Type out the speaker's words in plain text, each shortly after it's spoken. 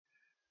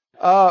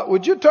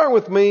Would you turn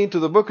with me to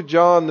the book of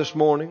John this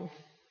morning?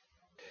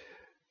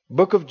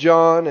 Book of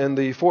John and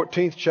the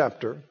 14th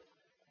chapter.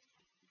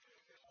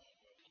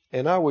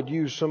 And I would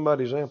use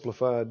somebody's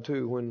amplified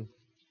too when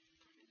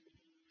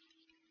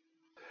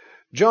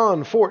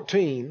John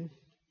 14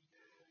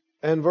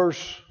 and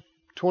verse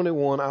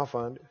 21, I'll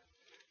find it.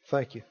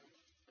 Thank you.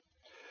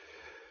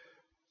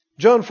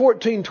 John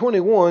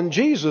 14:21,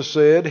 Jesus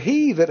said,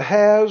 "He that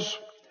has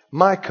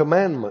my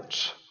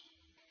commandments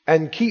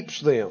and keeps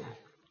them,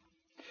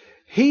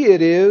 he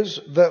it is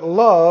that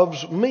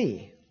loves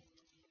me.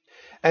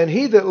 And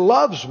he that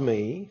loves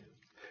me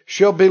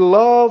shall be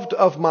loved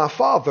of my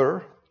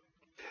Father,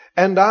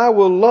 and I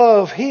will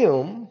love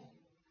him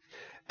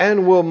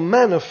and will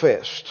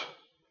manifest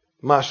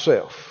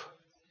myself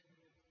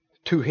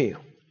to him."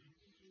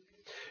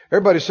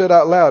 Everybody said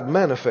out loud,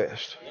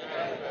 manifest.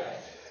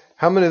 Manifest.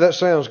 How many of that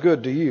sounds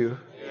good to you?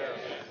 Yes.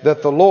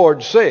 That the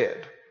Lord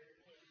said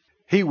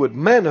he would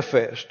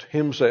manifest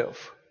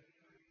himself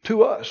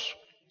to us.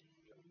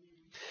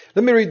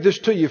 Let me read this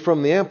to you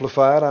from the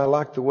Amplified. I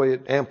like the way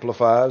it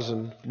amplifies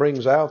and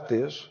brings out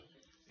this.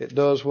 It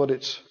does what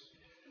its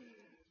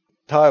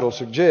title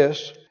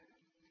suggests. It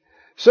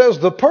says,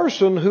 "The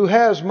person who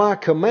has my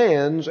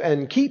commands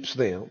and keeps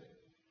them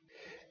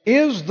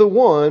is the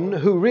one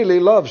who really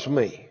loves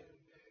me."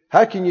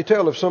 How can you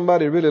tell if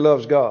somebody really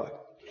loves God?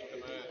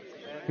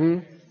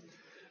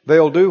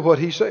 They'll do what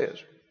he says.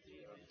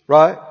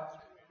 Right?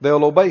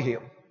 They'll obey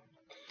him.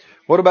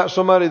 What about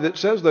somebody that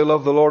says they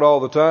love the Lord all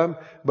the time,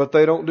 but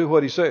they don't do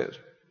what he says?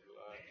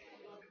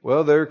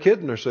 Well, they're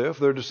kidding themselves.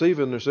 They're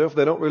deceiving themselves.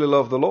 They don't really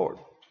love the Lord.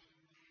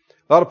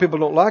 A lot of people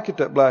don't like it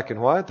that black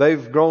and white.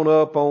 They've grown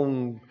up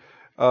on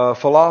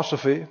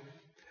philosophy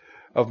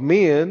of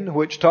men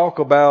which talk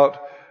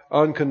about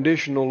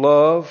unconditional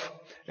love,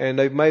 and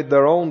they've made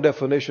their own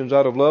definitions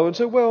out of love and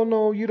say, well,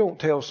 no, you don't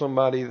tell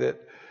somebody that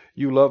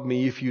you love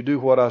me if you do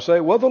what I say.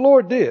 Well, the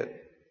Lord did.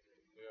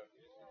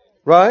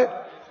 Right?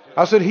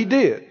 I said he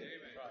did.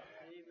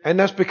 And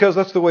that's because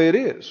that's the way it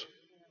is.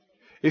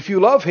 If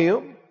you love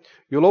him,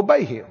 you'll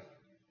obey him.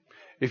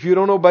 If you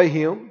don't obey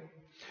him,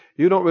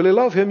 you don't really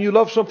love him. You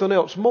love something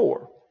else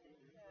more.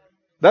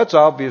 That's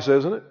obvious,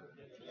 isn't it?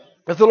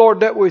 If the Lord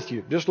dealt with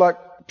you, just like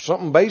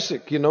something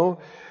basic,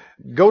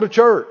 go to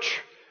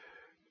church.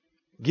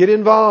 Get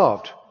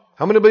involved.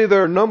 How many believe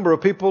there are a number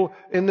of people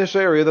in this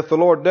area that the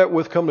Lord dealt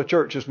with come to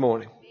church this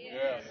morning?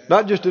 Yes.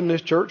 Not just in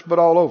this church, but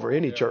all over,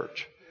 any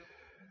church.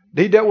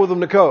 He dealt with them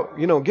to go,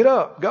 get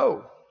up,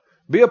 go.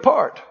 Be a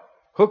part.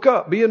 Hook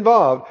up. Be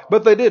involved.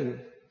 But they didn't.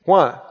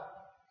 Why?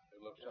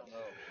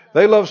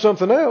 They love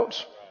something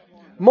else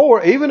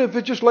more, even if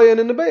it's just laying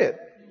in the bed.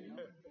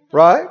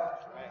 Right?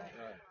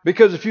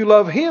 Because if you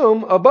love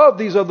him above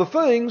these other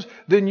things,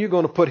 then you're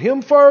going to put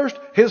him first,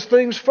 his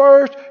things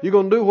first. You're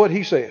going to do what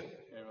he said.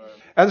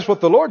 And that's what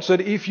the Lord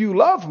said. If you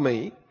love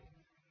me,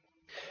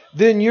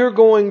 then you're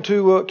going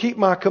to keep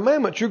my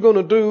commandments. You're going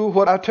to do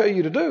what I tell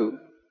you to do.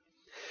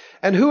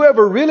 And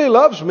whoever really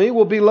loves me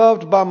will be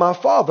loved by my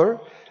Father,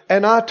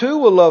 and I too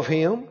will love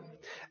him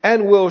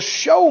and will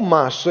show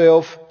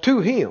myself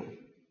to him.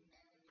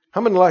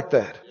 How many like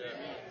that?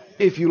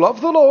 Yeah. If you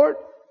love the Lord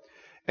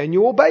and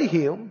you obey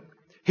him,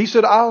 he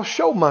said, I'll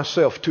show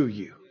myself to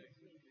you.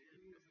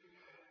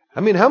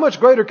 I mean, how much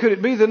greater could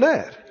it be than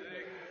that?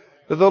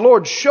 That the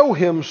Lord show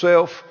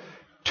himself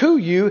to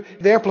you.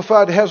 The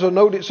Amplified has a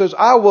note. It says,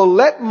 I will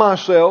let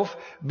myself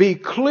be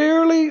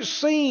clearly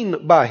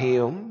seen by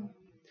him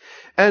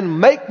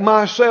and make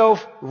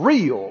myself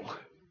real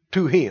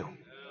to him.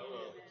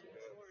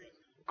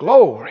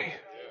 Glory.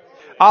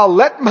 I'll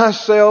let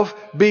myself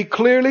be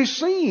clearly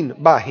seen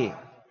by him.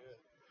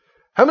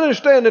 How many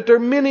understand that there are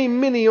many,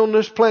 many on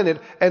this planet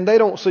and they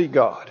don't see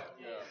God?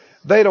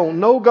 They don't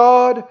know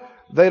God.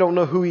 They don't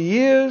know who he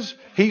is.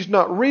 He's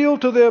not real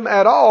to them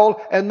at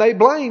all, and they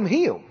blame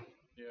him.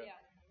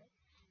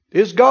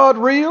 Is God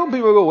real?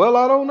 People go, well,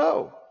 I don't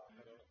know.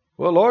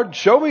 Well, Lord,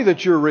 show me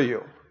that you're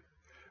real.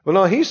 Well,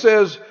 no, he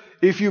says,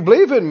 if you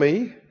believe in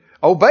me,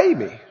 obey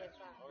me.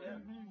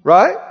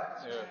 Right?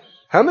 Yes.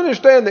 How many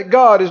understand that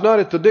God is not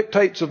at the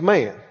dictates of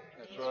man?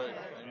 That's right.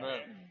 Amen.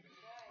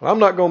 Well, I'm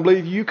not going to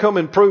believe you. You come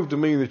and prove to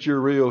me that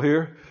you're real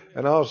here,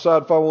 and I'll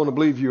decide if I want to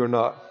believe you or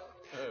not.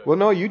 Yes. Well,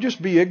 no, you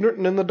just be ignorant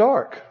and in the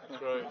dark.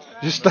 That's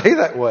right. Just stay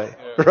that way.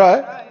 Yes.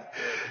 Right? Yes.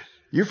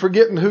 You're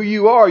forgetting who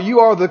you are.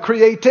 You are the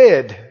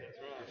created. Amen.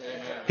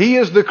 He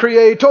is the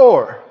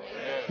creator.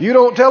 Yes. You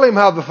don't tell him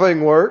how the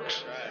thing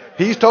works.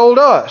 He's told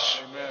us.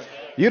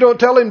 You don't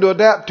tell him to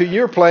adapt to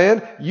your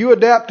plan. You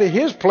adapt to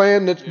his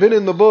plan that's been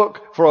in the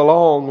book for a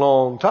long,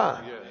 long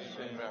time.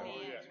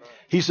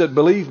 He said,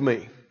 believe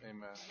me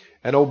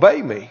and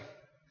obey me.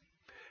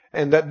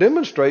 And that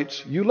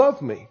demonstrates you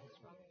love me.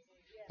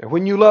 And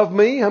when you love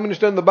me, how many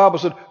understand the Bible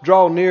said,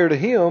 draw near to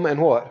him and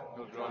what?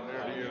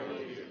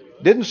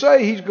 Didn't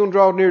say he's going to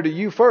draw near to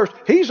you first.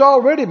 He's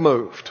already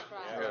moved.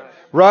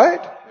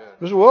 Right?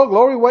 Well,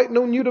 glory, waiting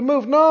on you to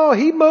move. No,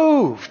 he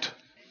moved.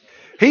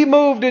 He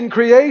moved in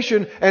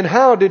creation, and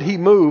how did he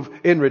move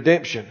in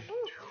redemption?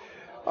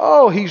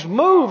 Oh, He's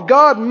moved.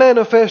 God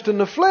manifest in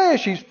the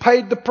flesh. He's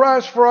paid the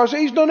price for us.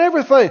 He's done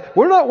everything.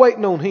 We're not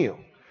waiting on Him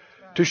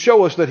to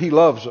show us that He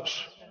loves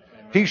us.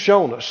 He's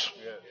shown us.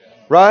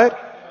 Right?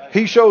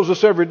 He shows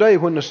us every day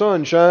when the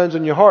sun shines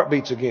and your heart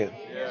beats again.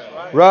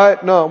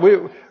 Right? No,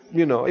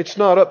 it's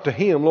not up to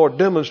Him. Lord,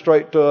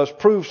 demonstrate to us,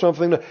 prove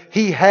something.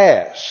 He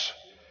has.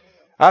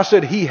 I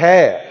said He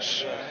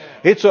has.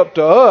 It's up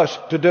to us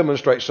to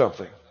demonstrate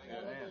something.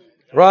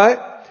 Right?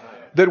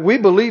 That we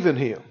believe in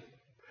Him.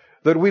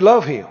 That we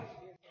love Him.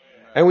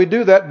 And we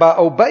do that by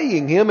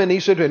obeying Him. And He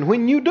said, and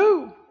when you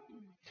do,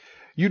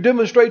 you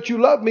demonstrate you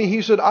love me.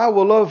 He said, I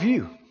will love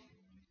you.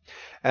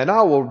 And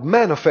I will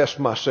manifest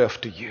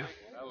myself to you.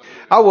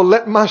 I will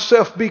let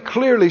myself be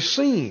clearly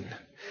seen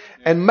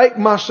and make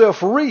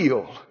myself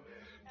real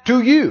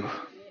to you.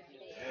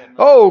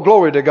 Oh,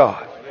 glory to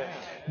God.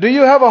 Do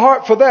you have a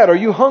heart for that? Are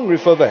you hungry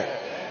for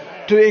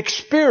that? To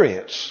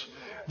experience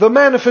the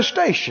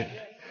manifestation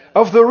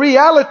of the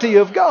reality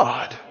of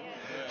God.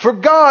 For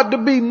God to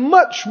be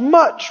much,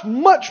 much,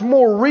 much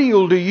more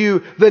real to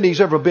you than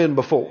He's ever been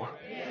before.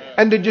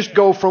 And to just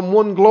go from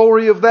one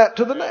glory of that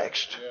to the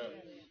next.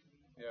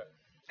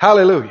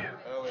 Hallelujah.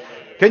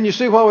 Can you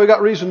see why we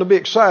got reason to be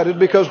excited?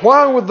 Because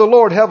why would the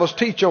Lord have us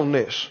teach on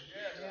this?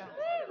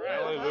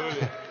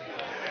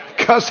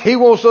 Because He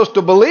wants us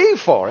to believe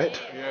for it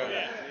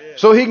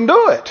so He can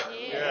do it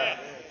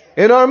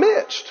in our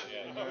midst.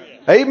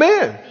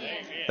 Amen.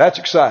 That's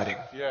exciting.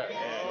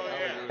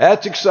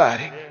 That's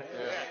exciting.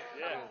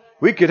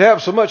 We could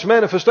have so much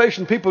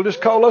manifestation, people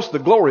just call us the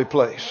glory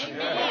place.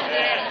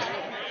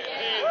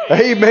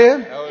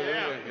 Amen.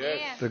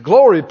 The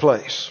glory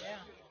place.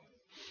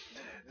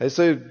 They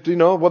say,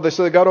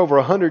 they got over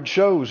 100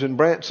 shows in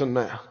Branson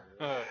now.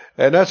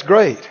 And that's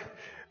great.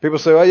 People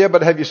say, oh yeah,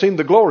 but have you seen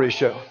the glory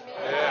show?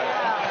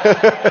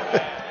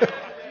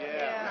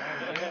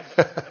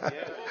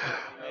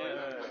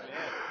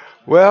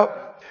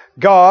 Well,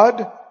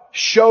 God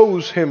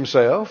shows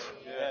Himself.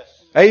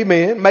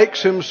 Amen.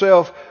 Makes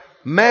Himself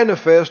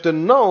manifest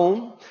and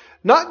known,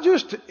 not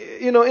just,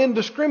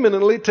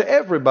 indiscriminately to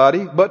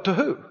everybody, but to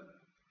who?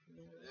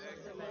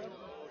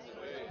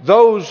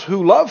 Those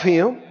who love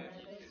Him.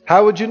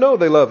 How would you know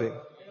they love Him?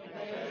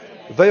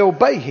 They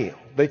obey Him.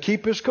 They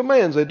keep His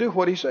commands. They do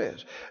what He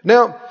says.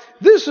 Now,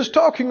 this is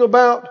talking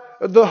about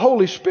the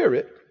Holy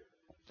Spirit.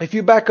 If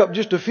you back up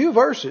just a few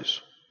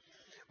verses.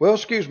 Well,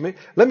 excuse me.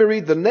 Let me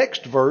read the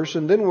next verse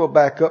and then we'll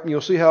back up and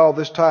you'll see how all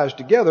this ties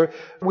together.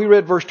 We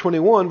read verse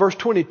 21. Verse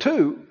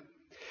 22.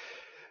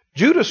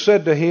 Judas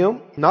said to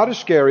Him, not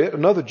Iscariot,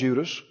 another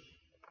Judas,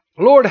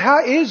 Lord,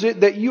 how is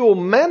it that you'll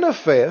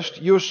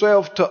manifest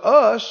yourself to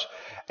us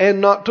and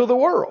not to the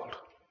world?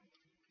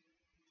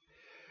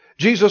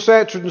 Jesus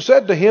answered and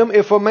said to him,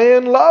 if a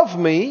man love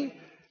me,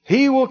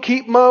 he will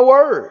keep my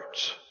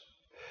words.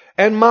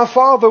 And my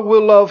Father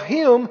will love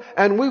him,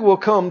 and we will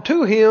come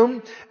to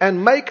him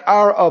and make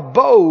our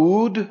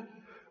abode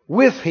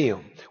with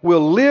him.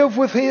 We'll live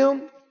with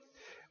him.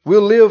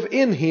 We'll live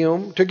in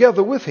him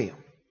together with him.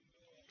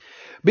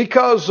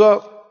 Because,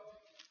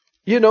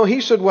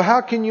 he said, well,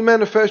 how can you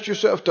manifest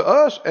yourself to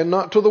us and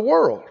not to the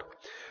world?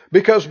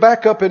 Because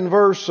back up in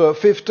verse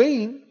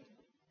 15,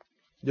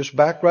 just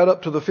back right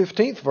up to the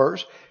 15th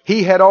verse,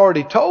 He had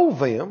already told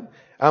them,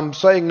 I'm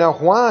saying now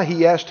why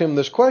He asked him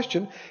this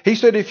question. He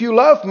said, if you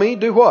love me,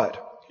 do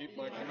what? Keep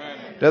my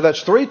commandments. Now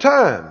that's 3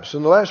 times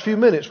in the last few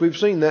minutes we've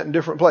seen that in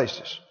different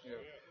places.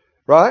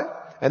 Right?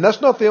 And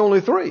that's not the only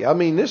 3. I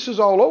mean, this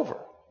is all over.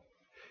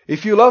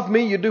 If you love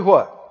me, you do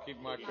what?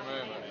 Keep my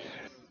commandments.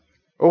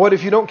 Or what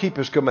if you don't keep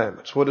His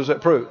commandments? What does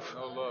that prove?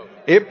 No love.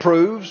 It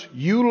proves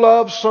you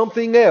love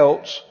something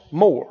else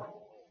more.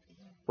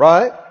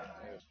 Right?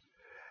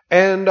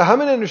 And how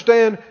many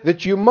understand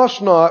that you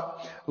must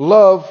not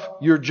love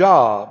your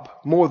job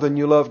more than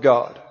you love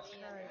God?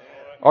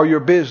 Or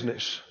your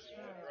business?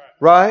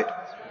 Right?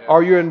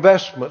 Or your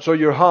investments or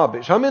your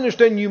hobbies? How many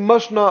understand you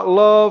must not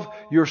love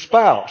your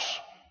spouse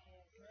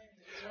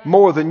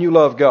more than you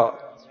love God?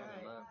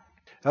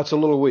 That's a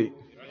little weak.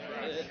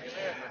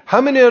 How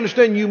many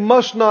understand you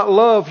must not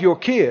love your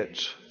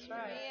kids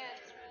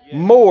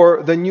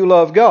more than you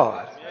love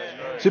God?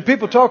 See,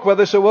 people talk about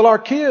this, they say, well, our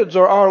kids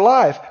are our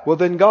life. Well,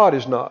 then God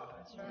is not.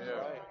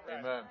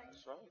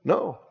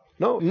 No.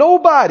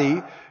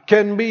 Nobody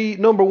can be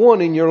number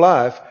one in your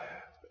life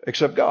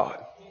except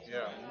God.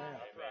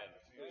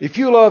 If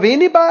you love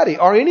anybody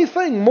or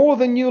anything more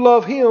than you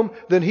love Him,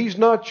 then He's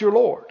not your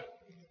Lord.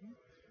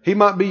 He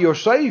might be your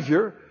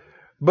Savior,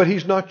 but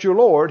He's not your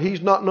Lord.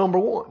 He's not number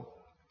one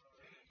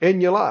in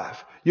your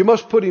life. You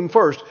must put Him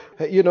first.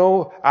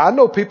 I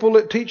know people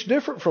that teach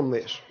different from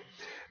this.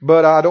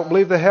 But I don't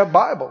believe they have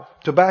Bible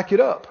to back it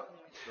up.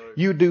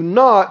 You do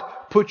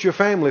not put your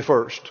family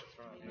first.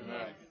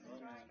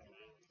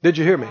 Did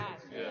you hear me?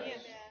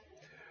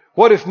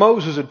 What if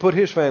Moses had put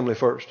his family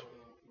first?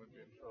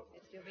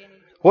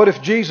 What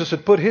if Jesus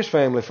had put His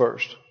family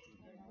first?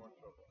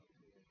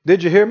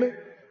 Did you hear me?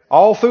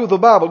 All through the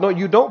Bible. No,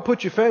 you don't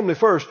put your family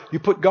first. You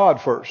put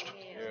God first.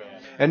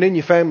 And then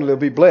your family will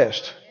be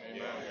blessed.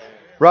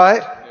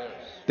 Right?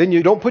 then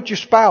you don't put your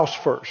spouse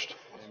first.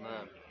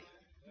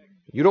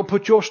 You don't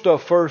put your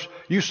stuff first.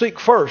 You seek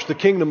first the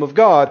kingdom of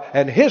God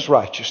and His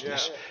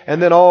righteousness. And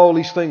then all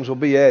these things will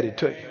be added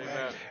to you.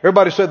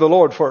 Everybody say the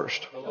Lord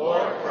first. The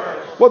Lord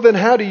first. Well, then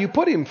how do you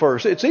put Him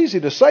first? It's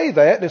easy to say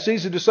that, and it's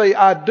easy to say,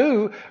 I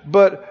do,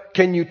 but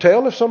can you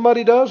tell if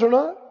somebody does or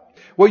not?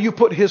 Well, you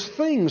put His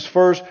things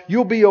first.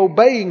 You'll be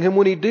obeying Him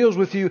when He deals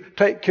with you.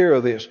 Take care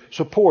of this.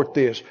 Support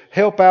this.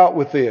 Help out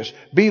with this.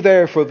 Be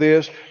there for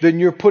this. Then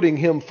you're putting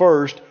Him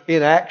first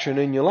in action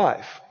in your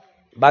life.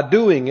 By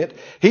doing it,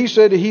 He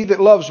said, He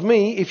that loves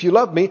me, if you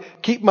love me,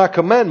 keep my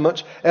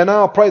commandments, and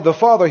I'll pray the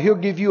Father, He'll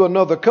give you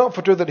another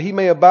comforter that He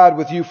may abide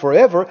with you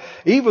forever,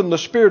 even the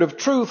Spirit of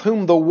truth,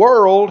 whom the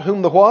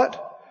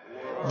what?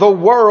 The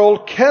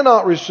world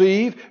cannot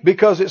receive,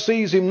 because it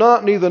sees Him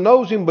not, neither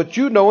knows Him, but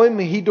you know Him.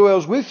 He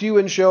dwells with you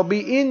and shall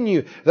be in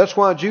you. That's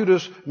why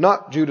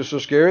not Judas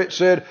Iscariot,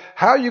 said,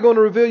 how are you going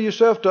to reveal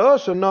yourself to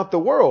us and not the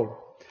world?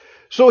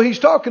 So He's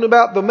talking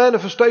about the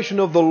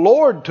manifestation of the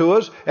Lord to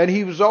us, and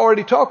He was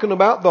already talking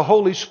about the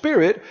Holy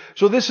Spirit.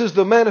 So this is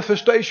the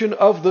manifestation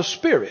of the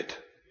Spirit.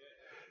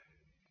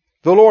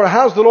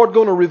 How's the Lord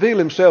going to reveal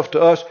Himself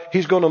to us?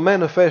 He's going to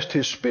manifest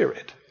His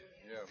Spirit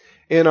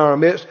in our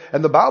midst.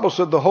 And the Bible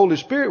said the Holy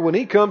Spirit, when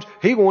He comes,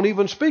 He won't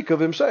even speak of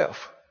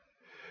Himself.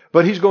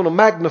 But He's going to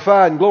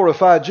magnify and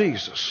glorify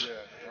Jesus.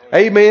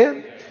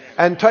 Amen?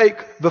 And take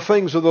the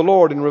things of the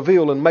Lord and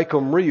reveal and make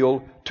them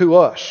real to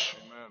us.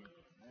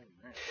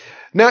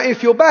 Now,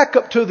 if you'll back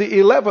up to the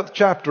 11th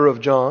chapter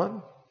of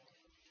John,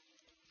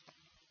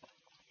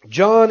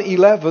 John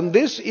 11,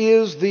 this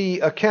is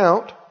the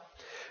account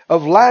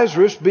of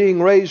Lazarus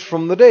being raised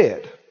from the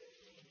dead.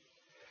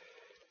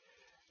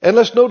 And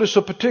let's notice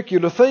a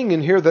particular thing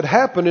in here that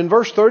happened in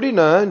verse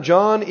 39,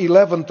 John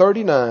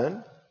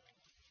 11:39.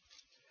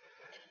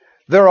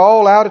 They're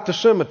all out at the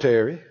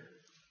cemetery.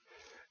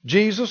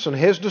 Jesus and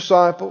His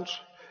disciples,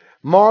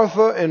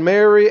 Martha and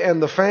Mary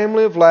and the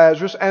family of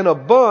Lazarus, and a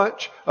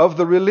bunch of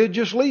the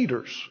religious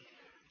leaders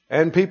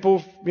and people,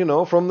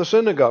 from the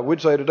synagogue.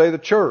 We'd say today the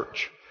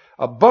church.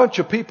 A bunch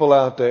of people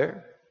out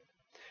there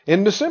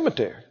in the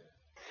cemetery.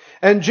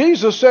 And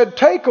Jesus said,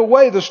 take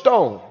away the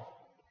stone.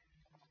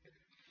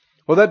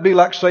 Well, that'd be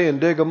like saying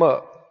dig them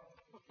up.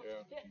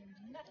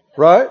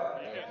 Right?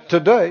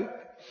 Today.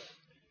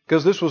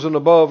 Because this was an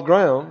above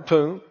ground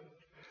tomb.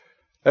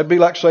 That'd be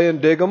like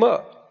saying dig them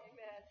up.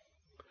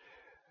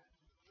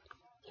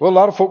 Well, a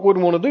lot of folk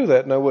wouldn't want to do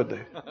that now, would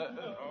they?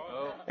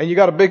 And you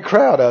got a big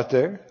crowd out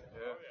there.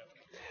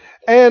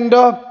 And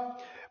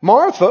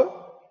Martha,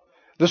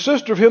 the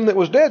sister of him that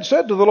was dead,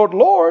 said to the Lord,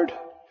 Lord,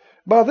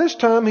 by this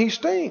time he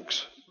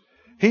stinks.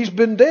 He's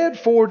been dead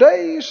 4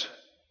 days.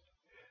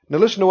 Now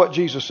listen to what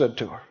Jesus said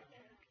to her.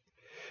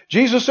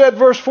 Jesus said,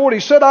 verse 40,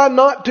 said I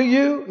not to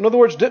you, in other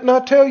words, didn't I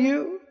tell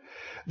you,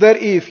 that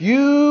if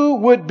you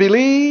would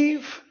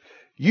believe,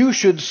 you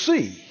should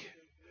see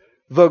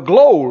the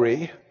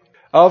glory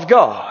of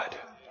God.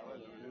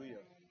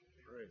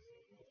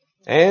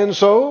 And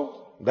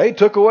so they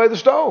took away the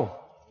stone.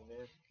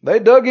 They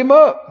dug him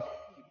up.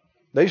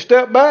 They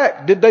stepped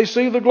back. Did they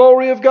see the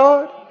glory of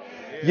God?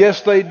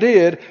 Yes, they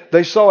did.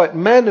 They saw it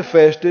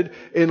manifested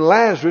in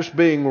Lazarus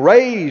being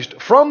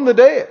raised from the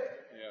dead.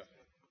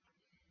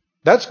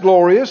 That's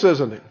glorious,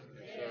 isn't it?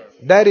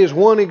 That is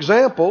one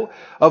example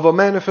of a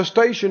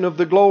manifestation of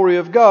the glory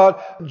of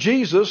God.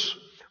 Jesus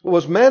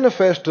was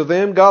manifest to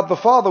them. God the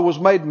Father was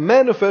made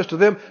manifest to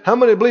them. How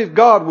many believe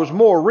God was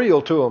more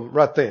real to them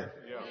right then?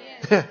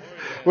 Yeah.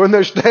 When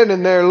they're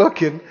standing there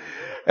looking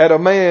at a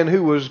man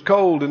who was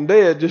cold and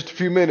dead just a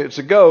few minutes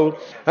ago,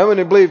 how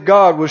many believe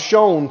God was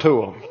shown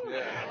to them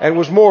and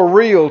was more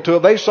real to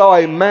them? They saw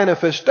a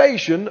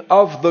manifestation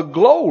of the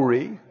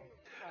glory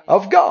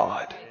of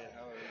God.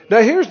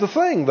 Now here's the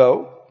thing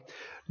though.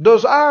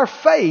 Does our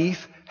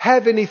faith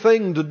have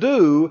anything to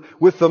do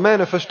with the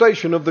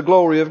manifestation of the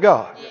glory of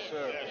God?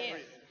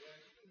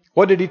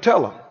 What did he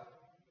tell them?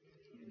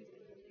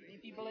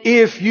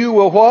 If you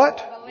will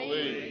what?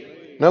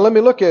 Believe. Now let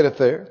me look at it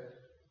there.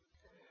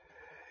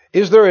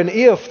 Is there an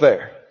if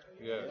there?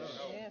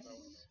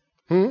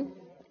 Yes.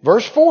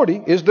 Verse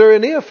 40, is there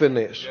an if in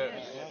this?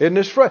 Yes. In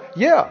this phrase?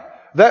 Yeah.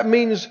 That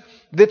means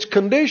that's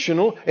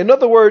conditional. In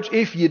other words,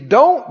 if you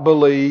don't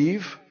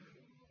believe,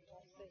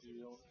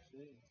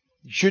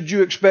 should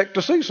you expect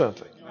to see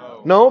something?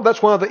 No,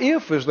 that's why the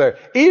if is there.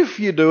 If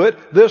you do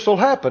it, this will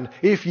happen.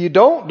 If you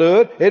don't do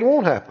it, it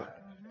won't happen.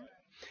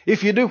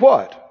 If you do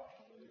what?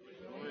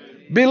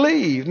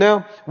 Believe.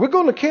 Now, we're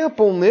going to camp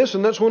on this,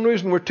 and that's one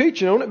reason we're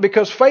teaching on it,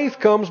 because faith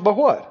comes by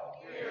what?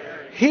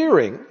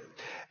 Hearing.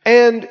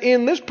 And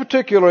in this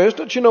particular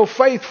instance,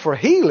 faith for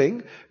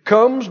healing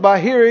comes by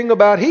hearing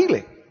about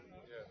healing.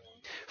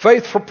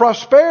 Faith for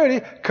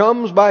prosperity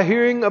comes by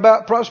hearing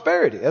about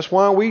prosperity. That's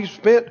why we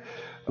spent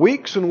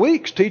weeks and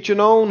weeks teaching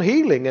on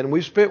healing, and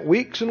we spent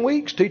weeks and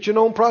weeks teaching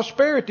on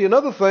prosperity and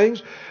other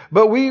things.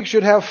 But we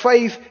should have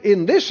faith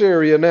in this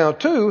area now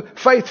too.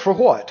 Faith for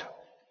what?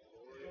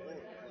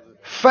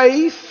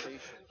 Faith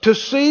to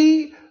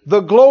see the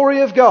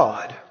glory of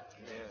God.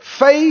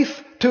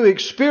 Faith to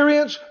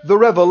experience the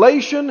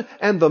revelation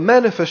and the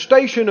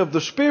manifestation of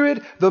the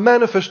Spirit, the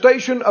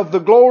manifestation of the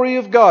glory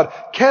of God.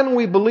 Can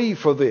we believe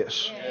for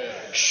this?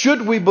 Yes.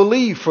 Should we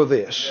believe for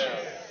this? Yes.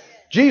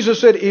 Jesus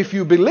said, if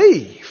you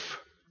believe,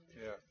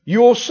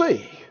 you'll see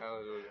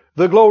Hallelujah.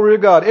 the glory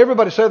of God.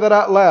 Everybody say that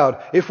out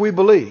loud. If we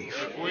believe,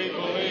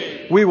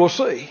 we will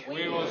see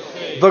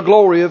the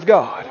glory of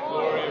God.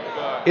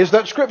 Is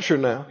that scripture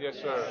now? Yes,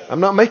 sir. I'm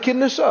not making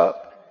this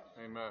up.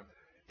 Amen.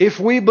 If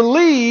we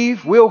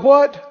believe, we'll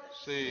what?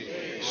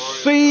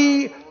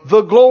 See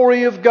The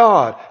glory of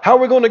God. How are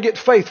we going to get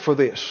faith for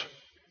this?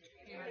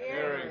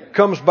 hearing.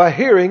 Comes by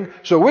hearing.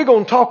 So we're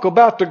going to talk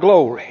about the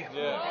glory.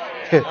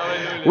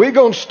 Yeah. We're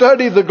going to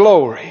study the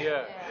glory.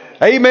 Yeah.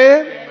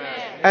 Amen? Amen.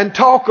 And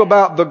talk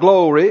about the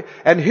glory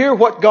and hear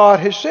what God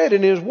has said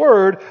in His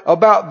Word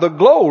about the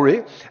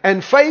glory,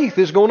 and faith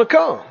is going to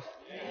come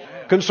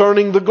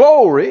concerning the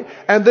glory,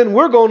 and then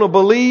we're going to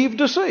believe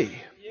to see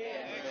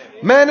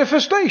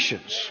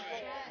manifestations.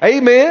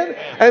 Amen.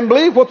 And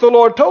believe what the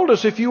Lord told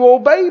us, if you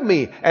obey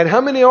me. And how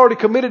many already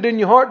committed in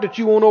your heart that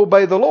you won't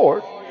obey the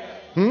Lord?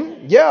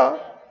 Yeah.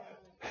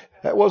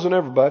 That wasn't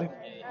everybody.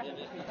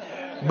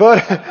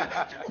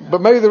 But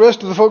maybe the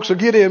rest of the folks will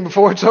get in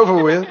before it's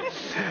over with.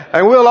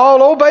 And we'll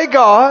all obey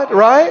God,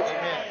 right?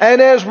 And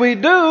as we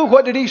do,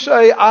 what did He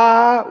say?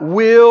 I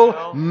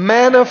will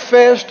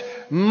manifest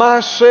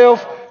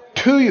myself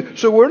to you.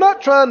 So we're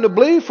not trying to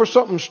believe for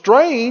something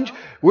strange.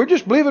 We're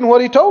just believing what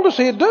He told us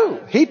He'd do.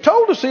 He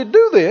told us He'd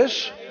do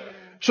this,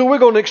 so we're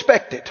going to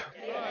expect it.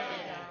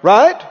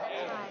 Right?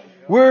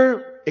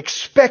 We're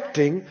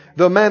expecting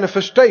the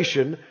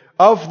manifestation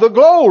of the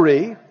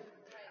glory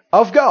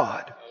of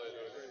God.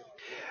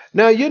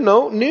 Now, you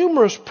know,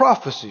 numerous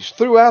prophecies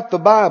throughout the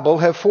Bible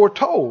have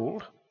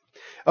foretold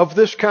of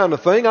this kind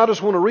of thing. I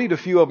just want to read a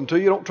few of them to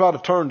you. Don't try to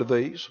turn to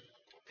these.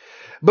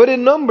 But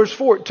in Numbers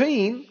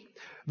 14,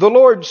 the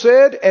Lord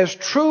said, as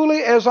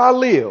truly as I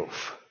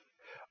live,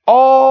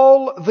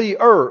 all the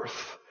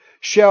earth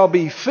shall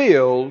be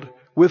filled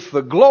with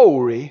the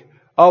glory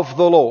of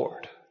the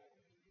Lord.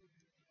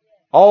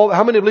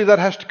 How many believe that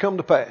has to come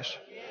to pass?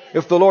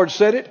 If the Lord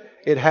said it,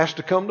 it has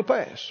to come to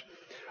pass.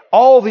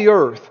 All the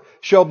earth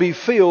shall be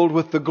filled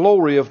with the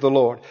glory of the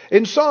Lord.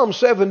 In Psalm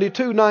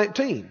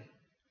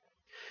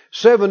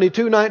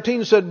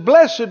 72:19 said,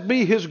 blessed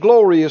be His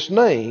glorious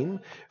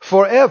name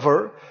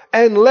forever,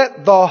 and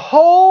let the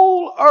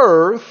whole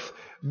earth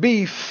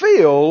be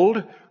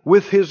filled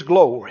with His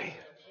glory.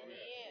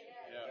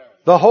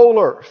 The whole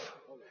earth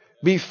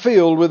be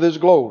filled with His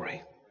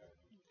glory.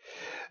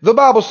 The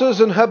Bible says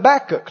in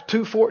Habakkuk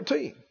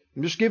 2:14,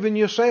 I'm just giving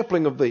you a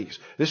sampling of these.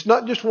 It's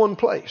not just one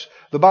place.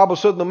 The Bible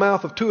said in the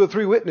mouth of 2 or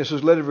 3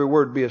 witnesses, let every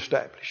word be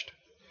established.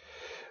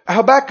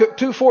 Habakkuk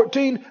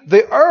 2:14,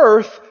 the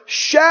earth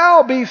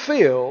shall be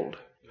filled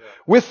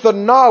with the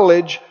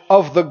knowledge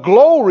of the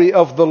glory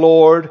of the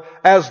Lord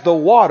as the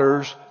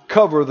waters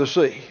cover the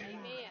sea.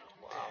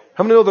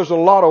 How many know there's a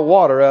lot of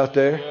water out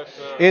there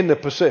in the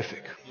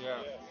Pacific?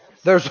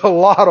 There's a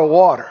lot of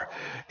water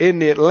in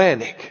the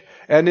Atlantic.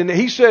 And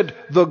he said,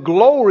 the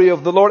glory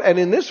of the Lord. And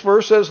in this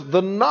verse says,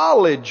 the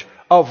knowledge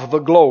of the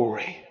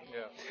glory.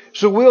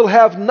 So we'll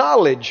have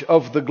knowledge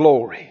of the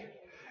glory,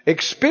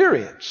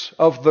 experience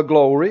of the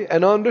glory,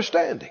 and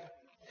understanding.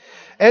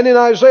 And in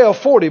Isaiah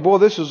 40, boy,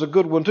 this is a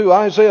good one too.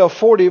 Isaiah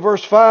 40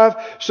 verse 5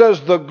 says,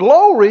 the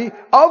glory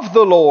of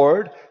the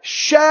Lord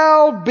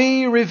shall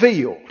be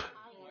revealed,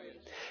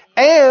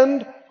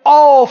 and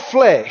all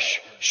flesh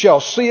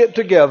shall see it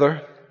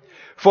together,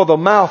 for the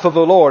mouth of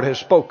the Lord has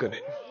spoken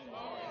it.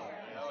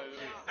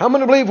 How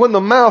many believe when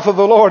the mouth of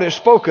the Lord has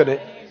spoken it?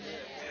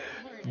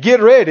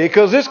 Get ready,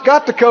 because it's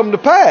got to come to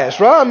pass,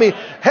 right? I mean,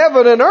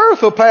 heaven and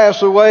earth will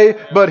pass away,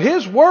 but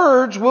His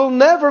words will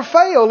never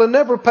fail and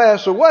never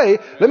pass away.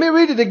 Let me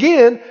read it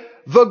again.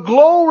 The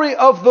glory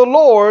of the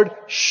Lord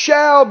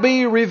shall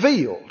be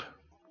revealed,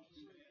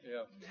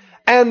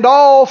 and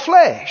all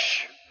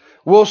flesh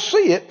will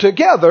see it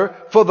together,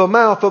 for the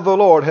mouth of the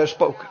Lord has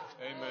spoken.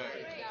 Amen.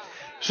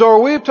 So are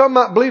we talking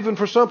about believing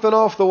for something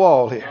off the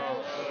wall here?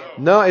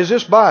 No, is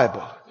this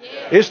Bible?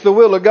 It's the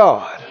will of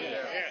God.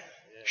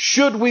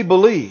 Should we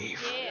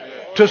believe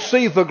to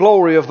see the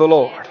glory of the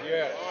Lord?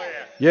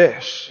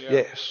 Yes,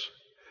 yes.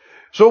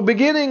 So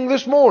beginning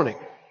this morning,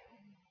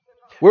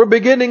 we're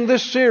beginning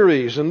this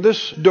series and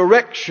this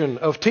direction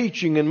of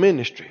teaching and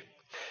ministry.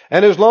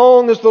 And as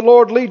long as the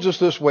Lord leads us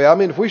this way, I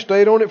mean, if we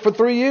stayed on it for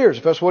 3 years,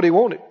 if that's what He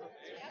wanted,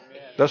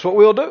 that's what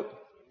we'll do.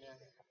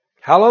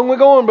 How long are we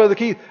going, Brother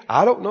Keith?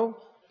 I don't know.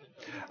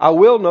 I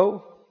will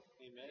know.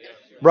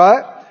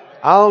 Right?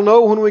 I'll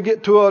know when we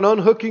get to an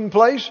unhooking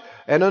place,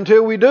 and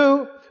until we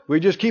do, we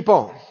just keep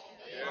on.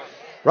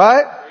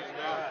 Right?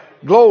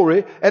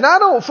 Glory. And I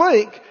don't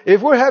think,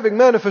 if we're having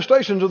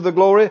manifestations of the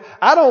glory,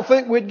 I don't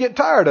think we'd get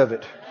tired of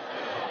it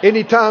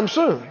anytime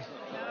soon.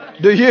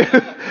 Do you?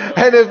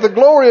 And if the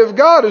glory of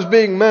God is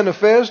being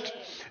manifest,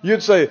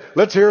 you'd say,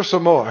 let's hear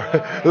some more.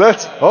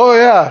 Let's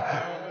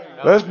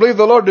believe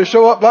the Lord to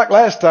show up like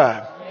last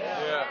time.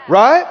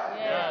 Right?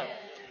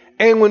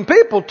 And when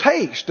people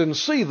taste and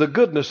see the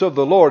goodness of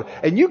the Lord,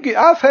 and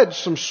I've had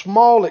some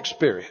small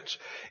experience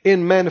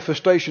in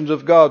manifestations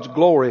of God's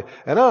glory,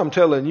 and I'm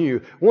telling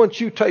you,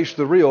 once you taste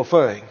the real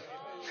thing,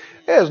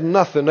 there's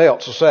nothing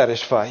else to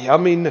satisfy you. I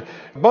mean, a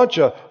bunch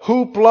of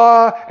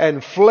hoopla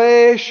and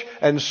flesh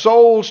and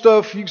soul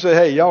stuff, you can say,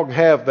 hey, y'all can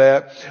have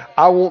that.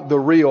 I want the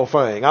real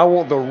thing. I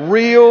want the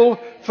real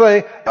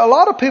thing. A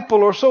lot of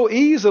people are so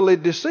easily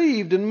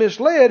deceived and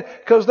misled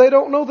because they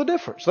don't know the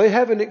difference. They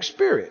haven't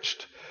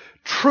experienced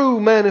true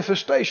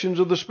manifestations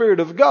of the Spirit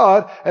of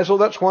God, and so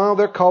that's why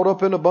they're caught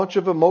up in a bunch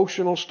of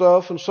emotional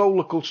stuff and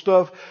soulical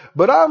stuff.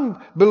 But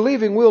I'm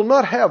believing we'll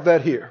not have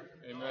that here.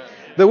 Amen.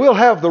 That we'll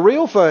have the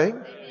real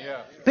thing.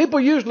 Yeah. People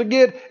usually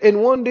get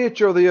in one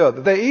ditch or the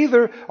other. They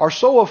either are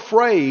so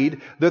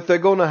afraid that they're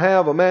going to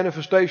have a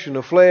manifestation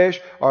of flesh,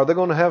 or they're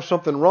going to have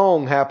something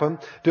wrong happen,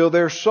 till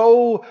they're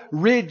so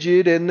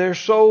rigid and they're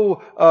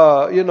so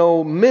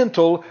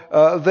mental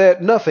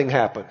that nothing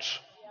happens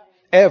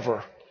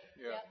ever.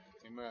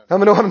 How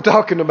many know what I'm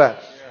talking about?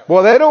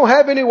 Well, they don't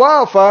have any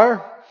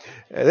wildfire.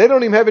 They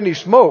don't even have any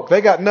smoke.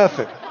 They got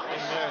nothing.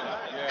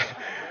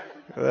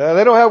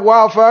 They don't have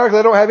wildfire.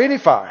 They don't have any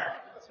fire.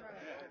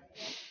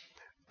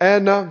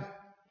 And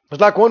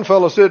it's like one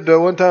fellow said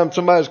one time,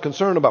 somebody was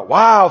concerned about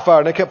wildfire,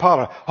 and they kept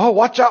hollering, oh,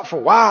 watch out for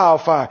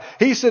wildfire.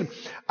 He said,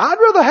 I'd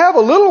rather have a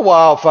little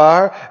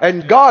wildfire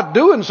and God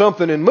doing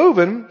something and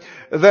moving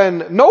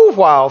than no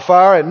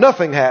wildfire and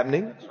nothing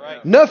happening,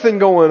 nothing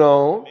going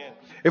on.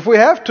 If we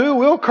have to,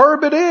 we'll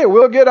curb it in.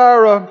 We'll get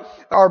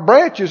our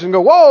branches and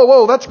go,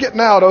 whoa, that's getting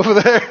out over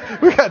there.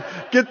 We got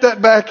to get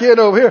that back in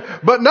over here.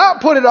 But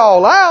not put it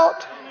all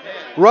out,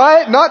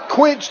 right? Not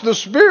quench the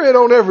Spirit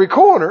on every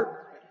corner.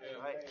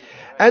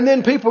 And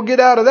then people get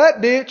out of that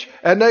ditch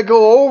and they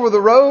go over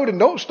the road and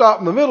don't stop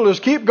in the middle.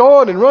 Just keep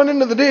going and run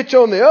into the ditch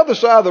on the other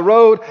side of the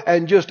road,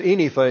 and just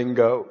anything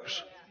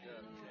goes.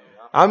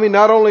 I mean,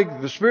 not only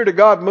the Spirit of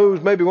God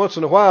moves maybe once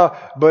in a while,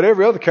 but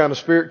every other kind of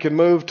spirit can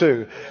move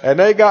too. And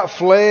they got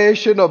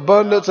flesh in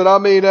abundance, and I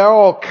mean,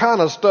 all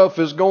kind of stuff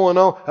is going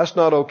on. That's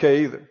not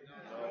okay either,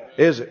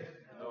 is it?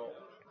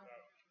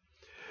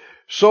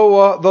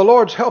 So the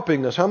Lord's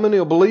helping us. How many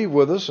will believe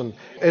with us? And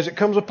as it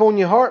comes upon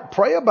your heart,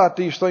 pray about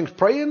these things.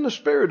 Pray in the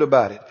Spirit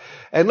about it.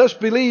 And let's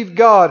believe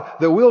God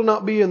that we'll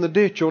not be in the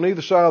ditch on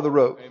either side of the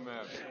road. Amen.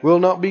 We'll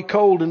not be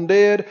cold and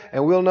dead,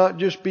 and we'll not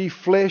just be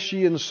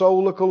fleshy and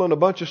soulical and a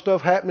bunch of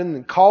stuff happening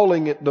and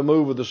calling it the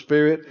move of the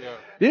Spirit. Yeah.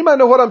 Anybody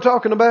know what I'm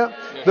talking about?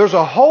 Yeah. There's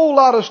a whole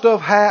lot of stuff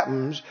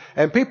happens,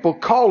 and people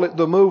call it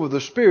the move of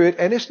the Spirit,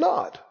 and it's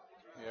not.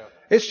 Yeah.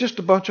 It's just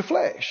a bunch of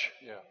flesh.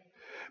 Yeah.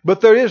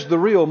 But there is the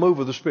real move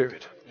of the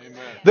Spirit.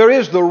 Amen. There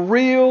is the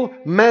real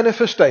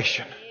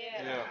manifestation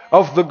Yeah.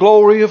 of the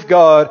glory of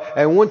God,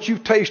 and once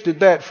you've tasted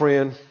that,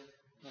 friend,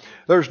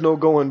 there's no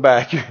going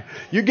back.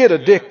 You get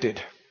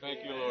addicted.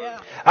 Thank you,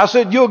 Lord. I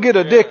said you'll get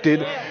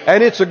addicted,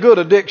 and it's a good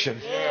addiction.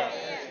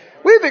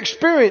 We've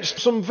experienced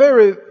some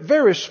very,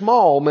 very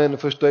small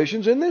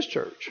manifestations in this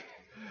church.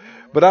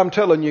 But I'm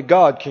telling you,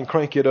 God can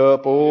crank it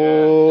up.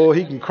 Oh,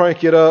 He can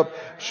crank it up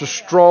so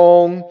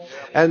strong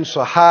and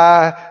so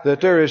high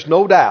that there is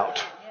no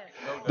doubt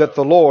that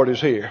the Lord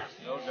is here.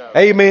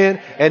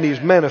 Amen. And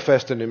He's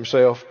manifesting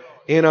Himself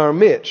in our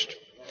midst.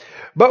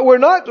 But we're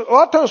not, a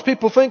lot of times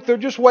people think they're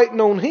just waiting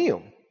on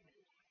Him.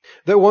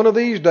 That one of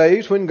these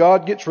days when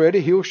God gets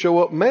ready, He'll show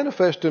up and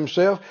manifest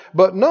Himself.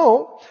 But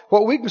no,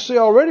 what we can see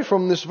already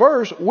from this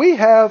verse, we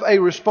have a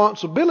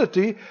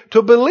responsibility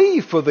to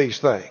believe for these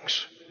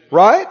things.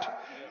 Right?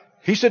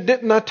 He said,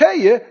 didn't I tell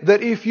you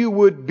that if you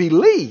would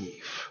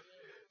believe,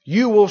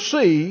 you will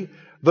see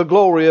the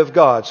glory of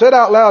God? Say it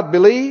out loud,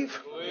 believe,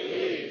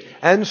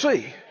 and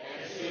see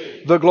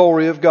the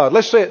glory of God.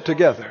 Let's say it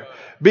together.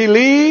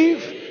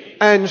 Believe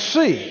and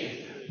see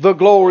the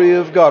glory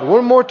of God.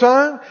 One more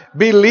time.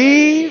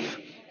 Believe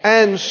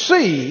and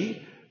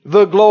see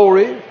the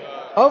glory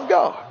of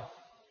God.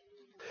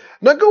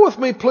 Now go with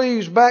me,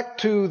 please, back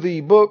to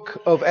the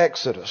book of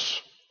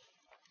Exodus.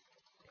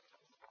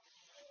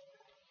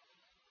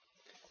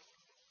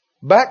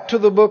 Back to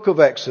the book of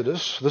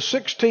Exodus, the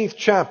 16th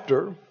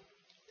chapter.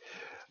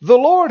 The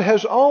Lord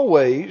has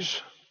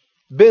always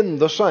been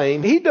the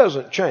same. He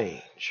doesn't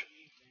change.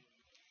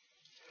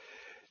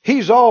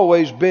 He's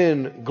always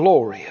been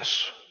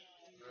glorious.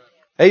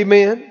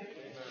 Amen.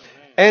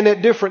 And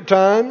at different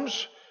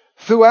times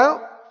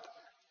throughout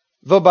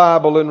the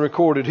Bible and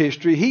recorded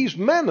history, He's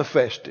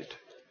manifested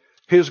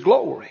His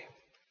glory.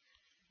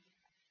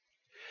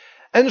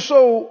 And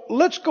so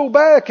let's go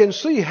back and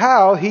see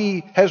how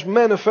He has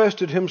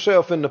manifested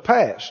Himself in the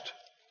past,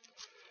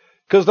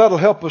 because that'll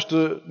help us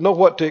to know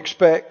what to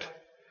expect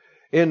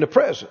in the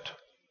present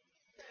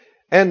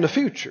and the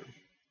future.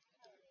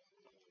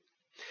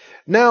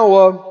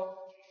 Now,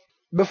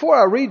 before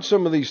I read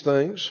some of these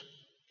things,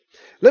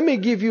 let me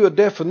give you a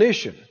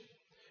definition.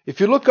 If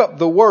you look up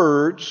the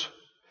words,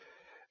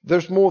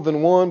 there's more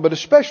than one, but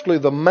especially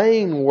the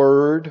main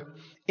word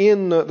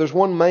there's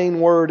one main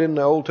word in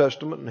the Old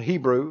Testament, in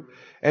Hebrew,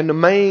 and the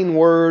main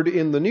word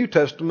in the New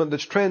Testament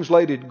that's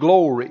translated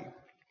glory.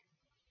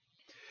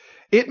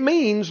 It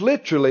means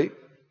literally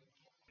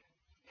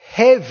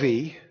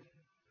heavy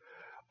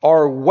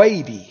or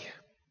weighty.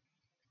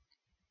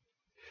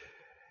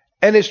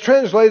 And it's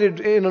translated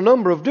in a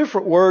number of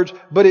different words,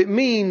 but it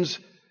means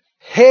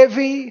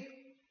heavy,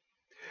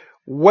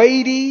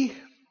 weighty.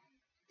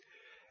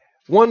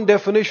 One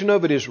definition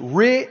of it is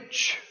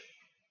rich.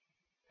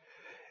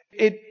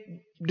 It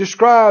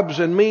describes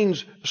and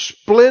means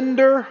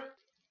splendor,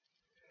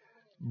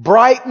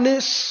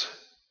 brightness,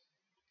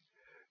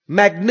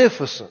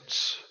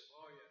 magnificence.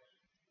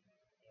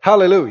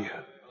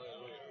 Hallelujah.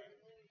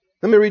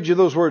 Let me read you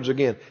those words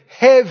again.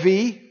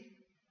 Heavy,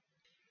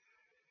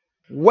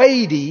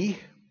 weighty,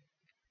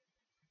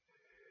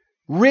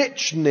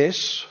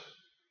 richness,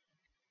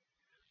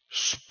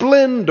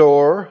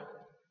 splendor,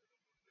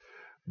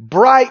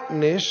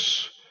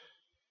 brightness,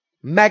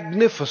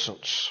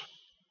 magnificence.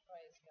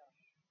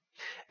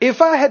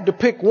 If I had to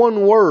pick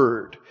one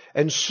word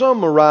and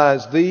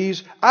summarize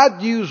these,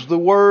 I'd use the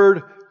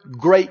word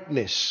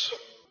greatness.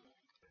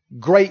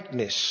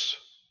 Greatness.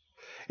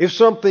 If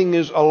something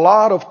is a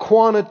lot of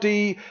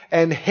quantity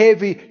and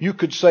heavy, you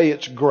could say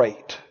it's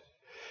great.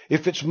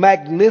 If it's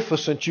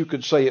magnificent, you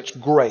could say it's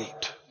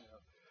great.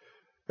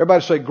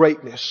 Everybody say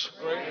greatness.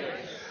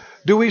 Greatness.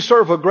 Do we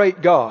serve a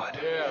great God?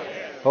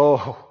 Yes.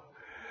 Oh,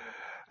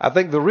 I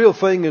think the real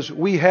thing is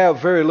we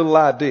have very little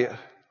idea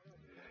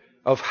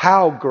of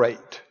how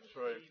great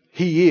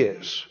He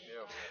is,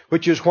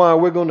 which is why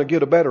we're going to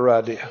get a better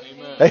idea.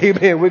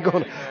 Amen. We're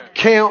going to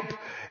camp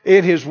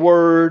in His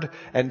Word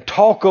and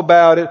talk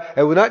about it.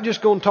 And we're not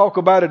just going to talk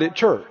about it at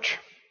church.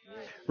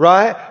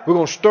 Right? We're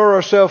going to stir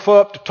ourselves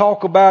up to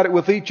talk about it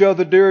with each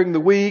other during the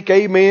week.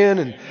 Amen.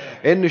 And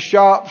in the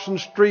shops and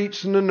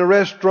streets and in the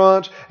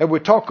restaurants. And we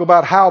talk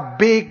about how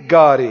big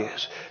God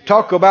is.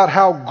 Talk about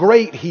how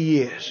great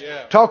He is.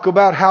 Talk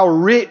about how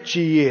rich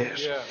He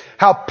is.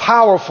 How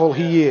powerful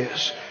He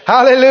is.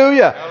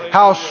 Hallelujah.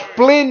 How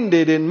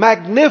splendid and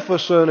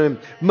magnificent and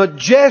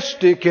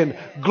majestic and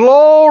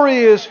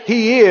glorious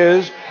He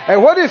is.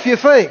 And what if you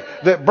think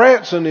that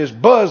Branson is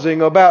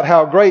buzzing about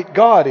how great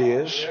God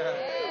is?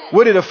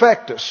 Would it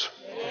affect us?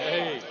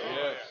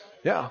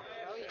 Yeah.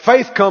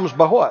 Faith comes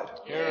by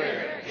what?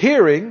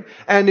 Hearing.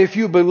 And if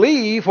you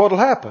believe, what will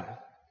happen?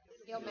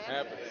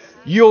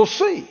 You'll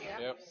see.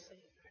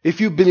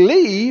 If you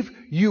believe,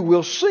 you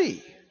will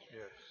see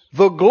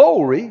the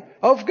glory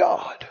of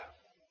God.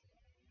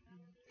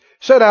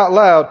 Said out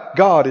loud,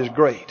 God is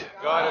great.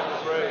 God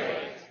is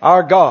great.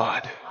 Our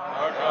God,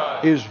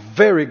 is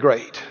very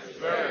great.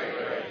 Very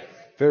great.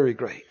 Very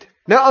great.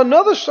 Now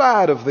another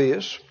side of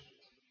this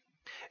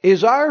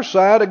is our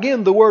side.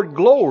 Again, the word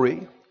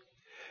glory,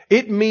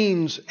 it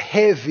means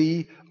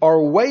heavy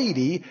or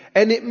weighty,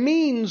 and it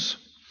means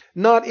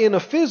not in a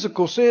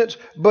physical sense,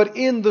 but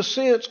in the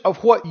sense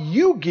of what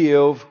you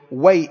give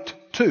weight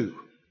to.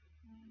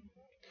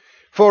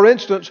 For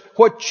instance,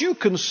 what you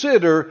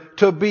consider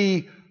to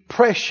be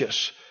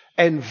precious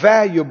and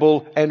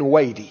valuable and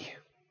weighty.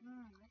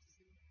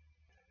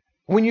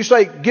 When you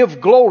say give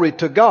glory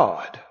to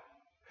God,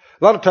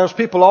 a lot of times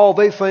people, all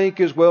they think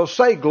is, well,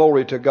 say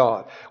glory to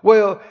God.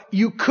 Well,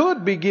 you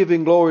could be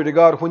giving glory to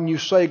God when you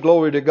say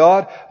glory to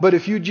God, but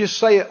if you just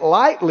say it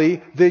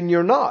lightly, then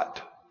you're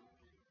not.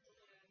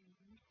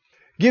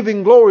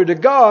 Giving glory to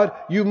God,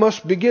 you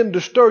must begin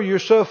to stir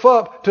yourself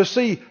up to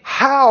see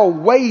how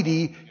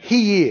weighty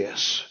He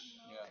is.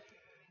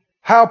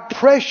 How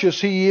precious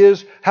He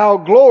is, how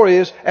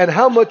glorious, and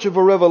how much of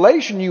a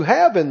revelation you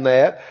have in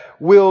that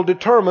will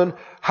determine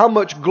how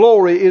much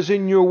glory is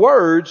in your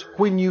words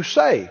when you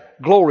say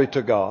glory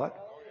to God.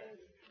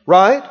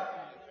 Right?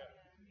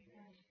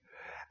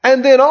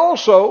 And then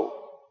also,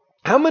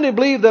 how many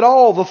believe that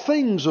all the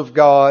things of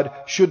God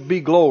should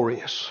be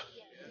glorious?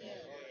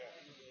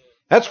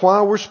 That's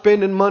why we're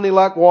spending money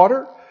like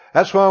water.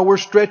 That's why we're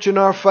stretching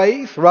our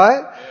faith,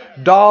 right?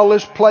 Doll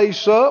this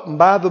place up and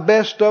buy the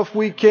best stuff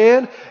we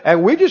can.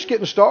 And we're just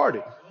getting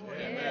started.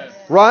 Amen.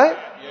 Right?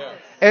 Yes.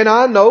 And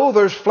I know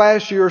there's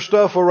flashier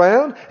stuff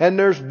around and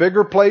there's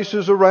bigger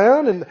places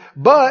around.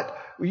 But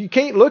you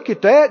can't look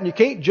at that and you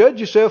can't judge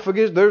yourself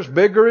against, there's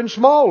bigger and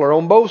smaller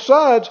on both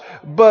sides.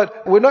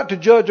 But we're not to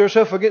judge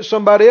ourselves against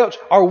somebody else.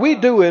 Are we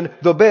doing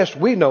the best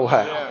we know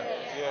how? Yeah.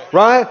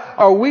 Right?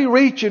 Are we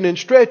reaching and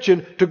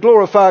stretching to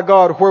glorify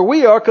God where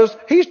we are? Because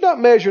He's not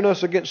measuring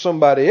us against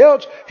somebody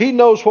else. He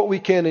knows what we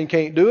can and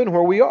can't do and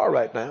where we are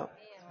right now.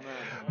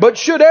 But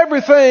should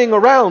everything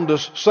around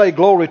us say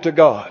glory to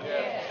God?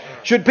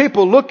 Should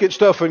people look at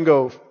stuff and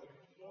go,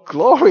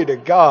 glory to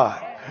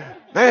God?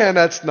 Man,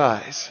 that's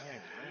nice.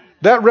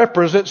 That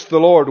represents the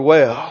Lord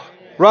well.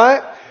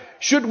 Right?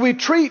 Should we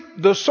treat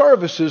the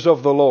services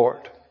of the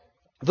Lord,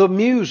 the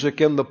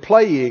music and the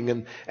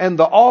playing and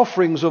the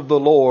offerings of the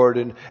Lord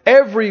and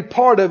every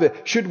part of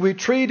it, should we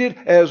treat it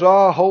as,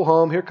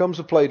 ho-hum, here comes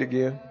the plate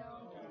again?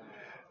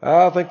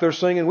 I think they're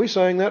singing. We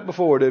sang that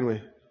before, didn't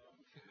we?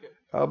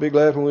 I'll be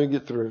glad when we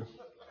get through.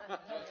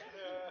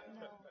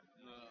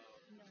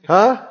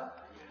 Huh?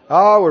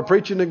 We're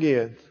preaching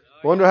again.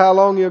 Wonder how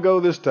long you'll go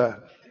this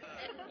time.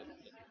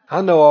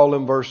 I know all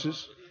them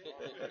verses.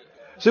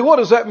 See, what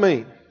does that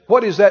mean?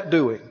 What is that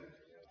doing?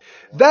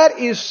 That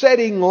is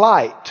setting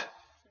light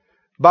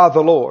by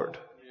the Lord.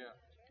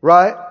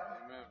 Right?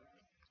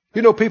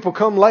 You know, people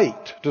come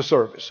late to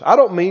service. I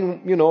don't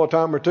mean, a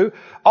time or two.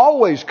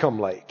 Always come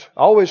late.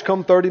 Always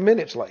come 30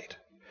 minutes late.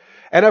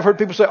 And I've heard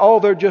people say, oh,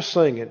 they're just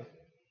singing.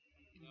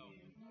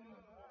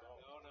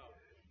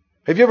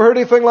 Have you ever heard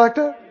anything like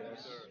that?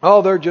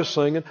 Oh, they're just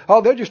singing.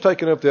 Oh, they're just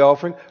taking up the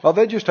offering. Oh,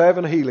 they're just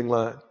having a healing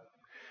line.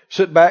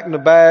 Sit back in the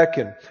back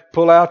and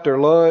pull out their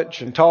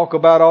lunch and talk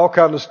about all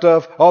kind of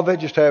stuff. Oh, they're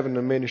just having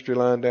the ministry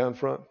line down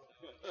front.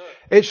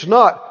 It's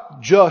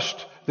not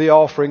just the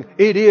offering.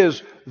 It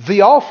is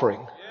the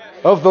offering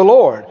of the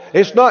Lord.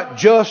 It's not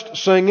just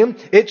singing.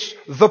 It's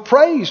the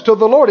praise to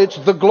the Lord. It's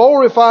the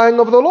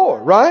glorifying of the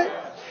Lord, right?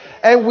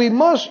 And we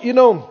must,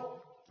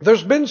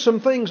 there's been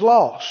some things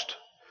lost.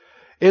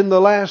 In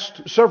the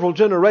last several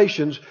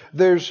generations,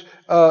 there's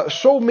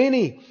so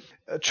many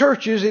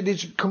churches, it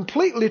is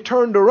completely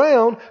turned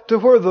around to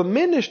where the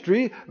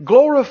ministry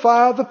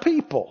glorify the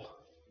people.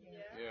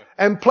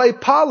 And play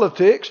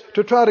politics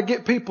to try to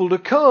get people to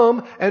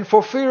come and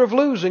for fear of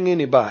losing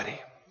anybody.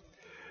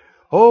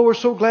 Oh, we're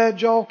so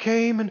glad y'all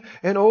came and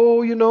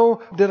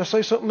oh, did I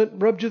say something that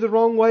rubbed you the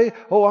wrong way?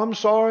 Oh, I'm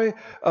sorry.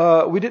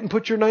 We didn't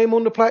put your name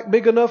on the plaque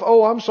big enough.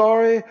 Oh, I'm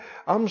sorry.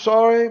 I'm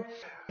sorry.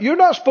 You're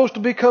not supposed to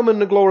be coming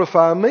to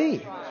glorify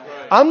me.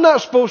 I'm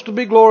not supposed to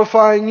be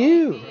glorifying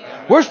you.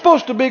 We're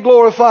supposed to be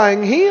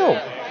glorifying Him.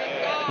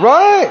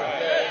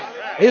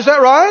 Right? Is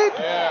that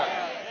right?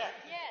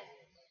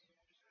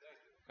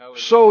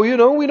 So,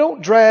 we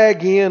don't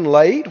drag in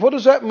late. What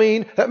does that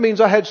mean? That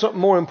means I had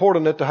something more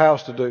important at the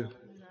house to do.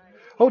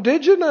 Oh,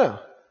 did you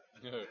now?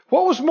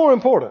 What was more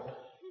important?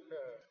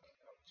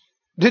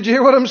 Did you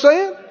hear what I'm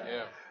saying?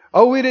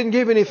 Oh, we didn't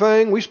give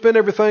anything. We spent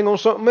everything on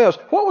something else.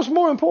 What was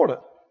more important?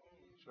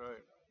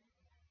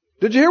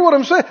 Did you hear what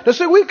I'm saying? Now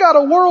see, we've got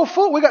a world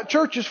full, we got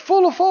churches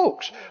full of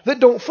folks that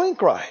don't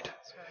think right.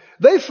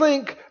 They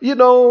think,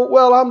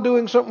 well, I'm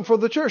doing something for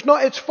the church. No,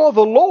 it's for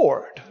the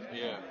Lord.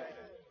 Yeah.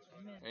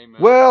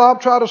 Amen. Well, I'll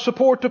try to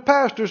support the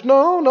pastors.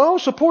 No,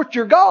 support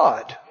your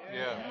God.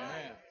 Yeah.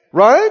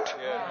 Right?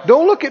 Yeah.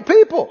 Don't look at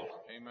people.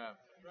 Amen.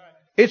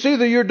 It's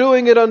either you're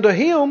doing it unto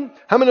Him.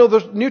 How many know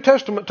the New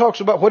Testament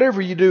talks about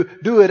whatever you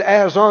do it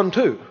as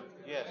unto?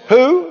 Yes.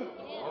 Who?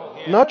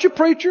 Yeah. Not your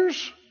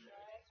preachers.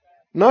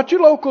 Not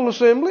your local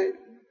assembly.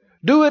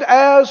 Do it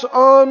as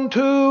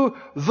unto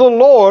the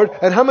Lord.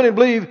 And how many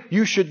believe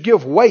you should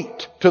give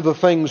weight to the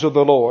things of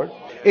the Lord?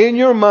 In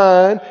your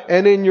mind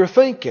and in your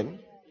thinking.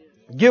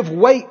 Give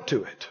weight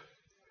to it.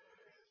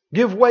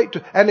 Give weight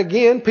to. And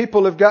again,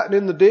 people have gotten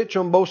in the ditch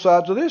on both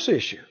sides of this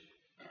issue.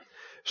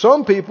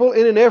 Some people,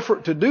 in an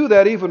effort to do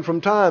that even from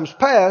times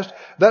past,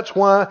 that's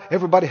why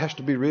everybody has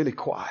to be really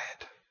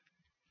quiet.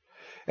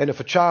 And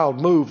if a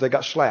child moved, they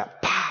got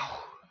slapped. Pow!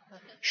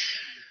 Shh.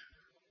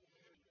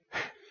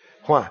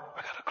 Why?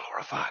 I got to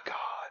glorify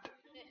God.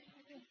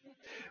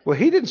 Well,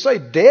 He didn't say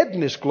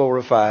deadness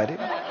glorified Him.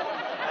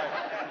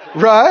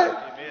 Right?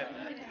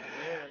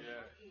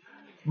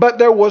 But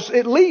there was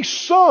at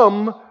least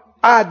some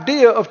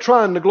idea of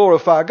trying to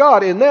glorify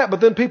God in that. But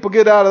then people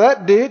get out of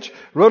that ditch,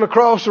 run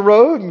across the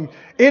road and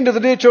into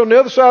the ditch on the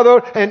other side of the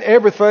road, and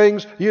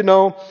everything's,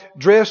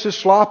 dressed as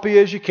sloppy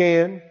as you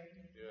can.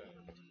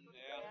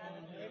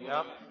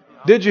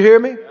 Did you hear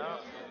me?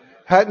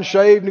 Hadn't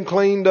shaved and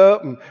cleaned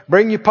up, and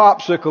bring your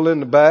popsicle in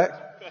the back.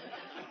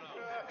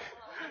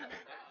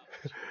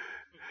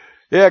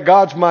 Yeah,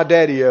 God's my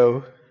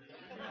daddy-o.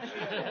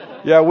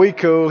 Yeah, we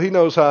cool. He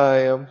knows how I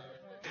am.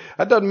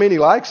 That doesn't mean He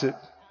likes it.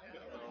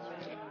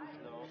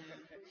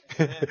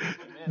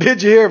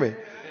 Did you hear me?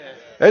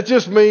 That's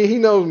just me. He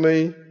knows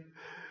me.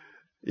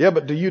 Yeah,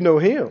 but do you know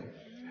Him?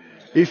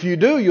 If you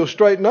do, you'll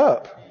straighten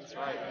up.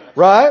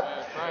 Right?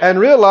 And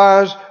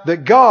realize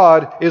that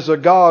God is a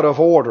God of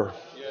order.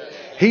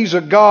 He's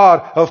a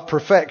God of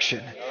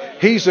perfection.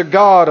 He's a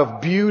God of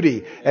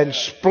beauty and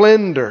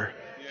splendor.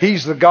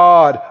 He's the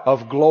God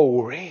of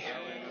glory.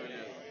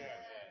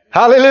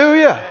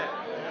 Hallelujah.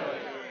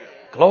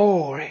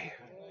 Glory.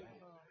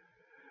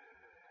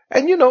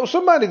 And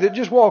somebody that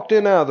just walked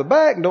in out of the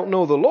back and don't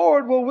know the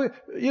Lord,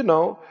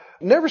 well,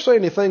 never say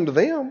anything to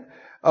them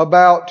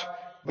about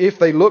if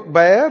they look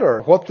bad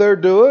or what they're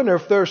doing or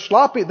if they're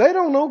sloppy. They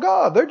don't know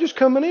God. They're just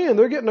coming in.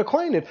 They're getting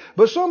acquainted.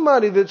 But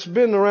somebody that's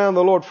been around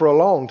the Lord for a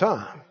long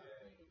time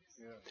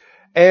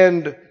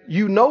and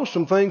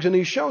some things and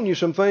He's shown you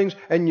some things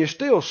and you're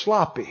still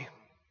sloppy.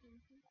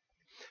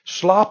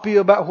 Sloppy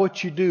about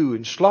what you do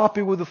and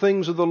sloppy with the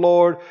things of the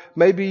Lord.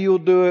 Maybe you'll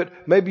do it.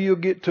 Maybe you'll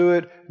get to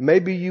it.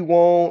 Maybe you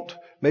won't.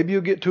 Maybe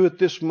you'll get to it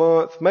this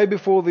month. Maybe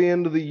before the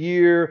end of the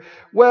year.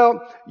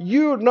 Well,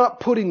 you're not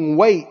putting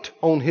weight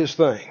on His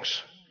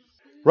things.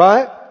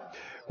 Right?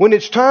 When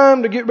it's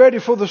time to get ready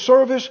for the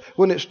service,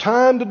 when it's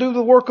time to do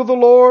the work of the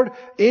Lord,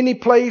 any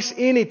place,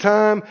 any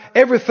time,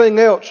 everything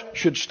else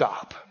should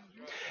stop.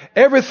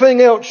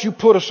 Everything else you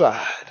put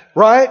aside.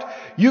 Right?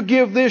 You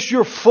give this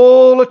your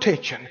full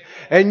attention.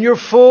 And you're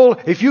full.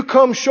 If you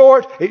come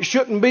short, it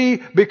shouldn't be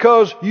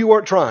because you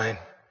weren't trying.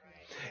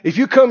 If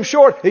you come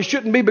short, it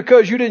shouldn't be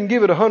because you didn't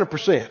give it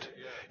 100%.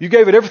 You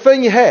gave it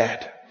everything you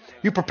had.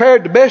 You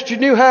prepared the best you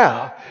knew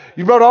how.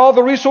 You brought all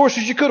the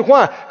resources you could.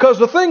 Why? Because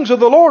the things of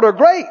the Lord are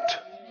great.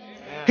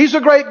 He's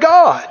a great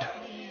God.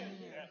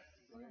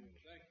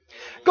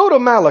 Go to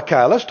Malachi.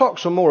 Let's talk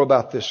some more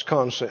about this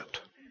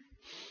concept.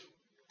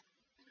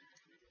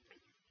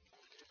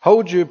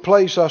 Hold your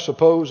place, I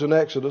suppose, in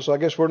Exodus. I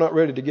guess we're not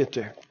ready to get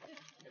there.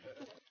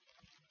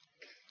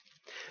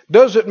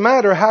 Does it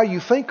matter how you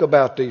think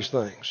about these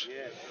things?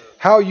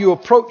 How you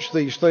approach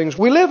these things?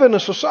 We live in a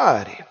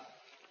society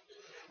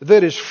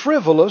that is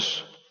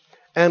frivolous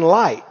and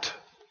light.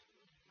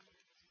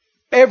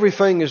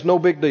 Everything is no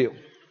big deal.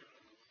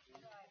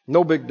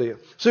 No big deal.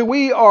 See,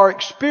 we are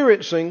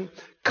experiencing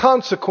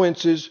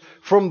consequences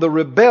from the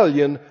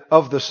rebellion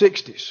of the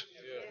 60s.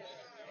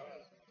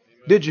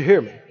 Did you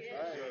hear me?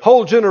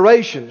 Whole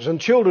generations and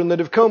children that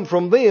have come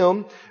from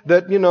them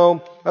that,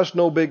 that's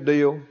no big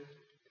deal.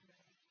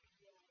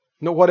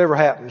 No, whatever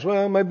happens.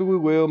 Well, maybe we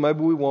will,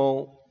 maybe we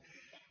won't.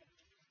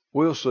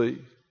 We'll see.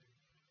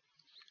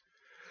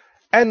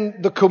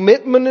 And the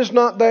commitment is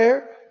not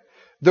there.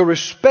 The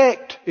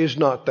respect is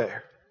not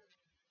there.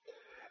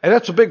 And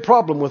that's a big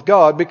problem with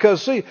God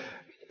because, see,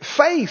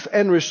 faith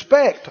and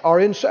respect are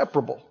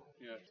inseparable.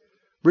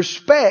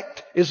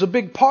 Respect is a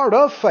big part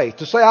of faith.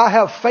 To say, I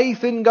have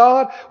faith in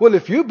God. Well,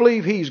 if you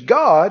believe He's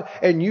God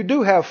and you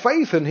do have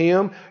faith in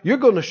Him, you're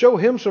going to show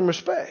Him some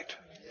respect.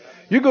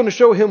 You're going to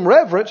show Him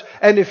reverence.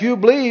 And if you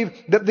believe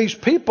that these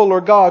people are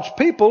God's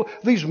people,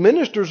 these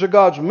ministers are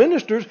God's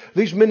ministers,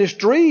 these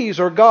ministries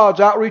are God's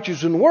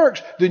outreaches and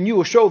works, then you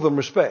will show them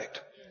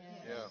respect.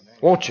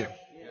 Won't you?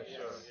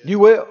 You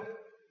will.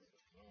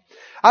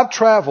 I've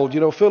traveled,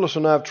 Phyllis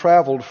and I have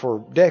traveled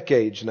for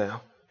decades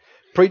now.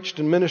 Preached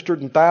and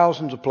ministered in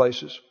thousands of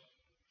places.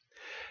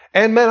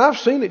 And man, I've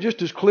seen it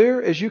just as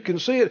clear as you can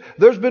see it.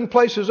 There's been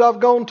places I've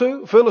gone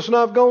to, Phyllis and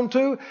I have gone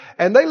to,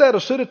 and they let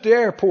us sit at the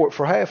airport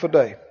for half a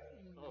day.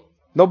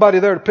 Nobody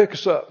there to pick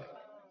us up.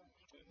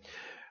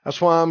 That's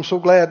why I'm so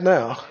glad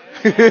now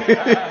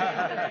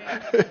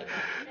that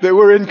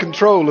we're in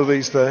control of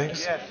these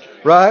things.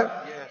 Right?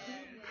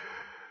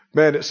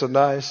 Man, it's so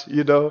nice.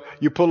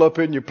 You pull up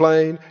in your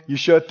plane, you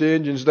shut the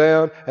engines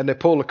down, and they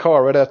pull the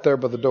car right out there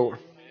by the door.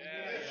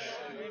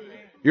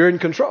 You're in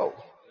control.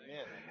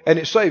 And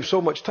it saves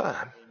so much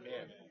time.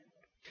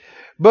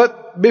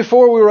 But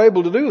before we were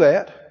able to do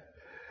that,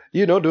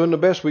 doing the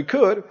best we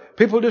could,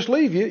 people just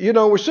leave you.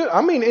 We're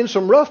sitting, in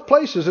some rough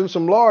places in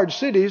some large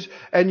cities,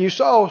 and you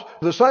saw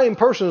the same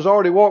person has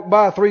already walked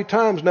by 3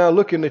 times now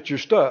looking at your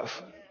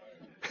stuff.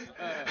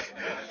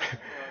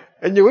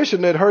 And you're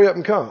wishing they'd hurry up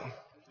and come.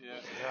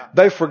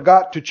 They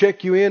forgot to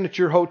check you in at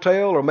your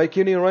hotel or make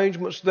any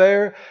arrangements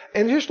there.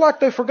 And just like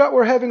they forgot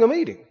we're having a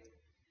meeting.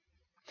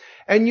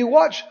 And you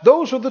watch,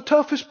 those are the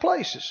toughest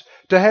places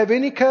to have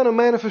any kind of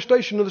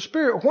manifestation of the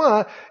Spirit.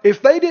 Why?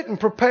 If they didn't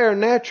prepare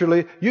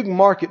naturally, you can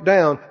mark it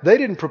down. They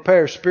didn't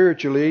prepare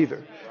spiritually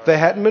either. They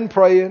hadn't been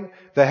praying.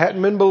 They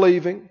hadn't been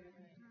believing.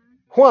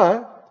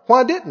 Why?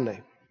 Why didn't they?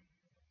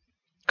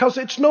 Because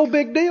it's no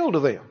big deal to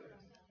them.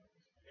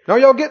 Are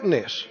y'all getting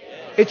this?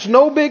 It's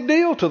no big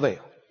deal to them.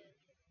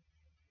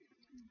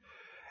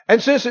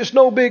 And since it's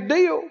no big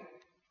deal,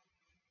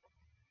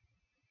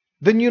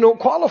 then you don't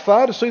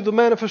qualify to see the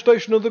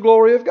manifestation of the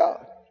glory of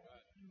God.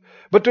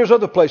 But there's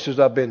other places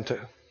I've been to.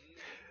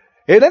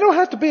 And they don't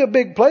have to be a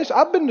big place.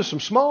 I've been to some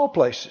small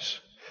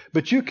places.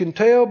 But you can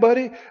tell,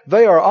 buddy,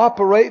 they are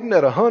operating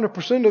at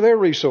 100% of their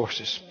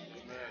resources.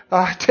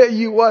 I tell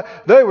you what,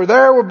 they were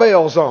there with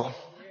bells on.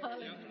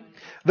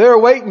 They were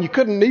waiting. You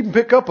couldn't even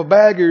pick up a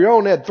bag of your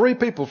own. They had 3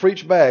 people for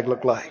each bag,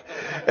 looked like.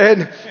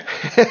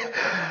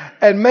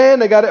 And man,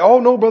 they got it. Oh,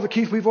 no, Brother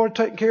Keith, we've already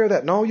taken care of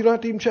that. No, you don't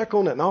have to even check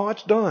on that. No,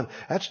 that's done.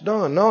 That's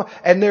done. No.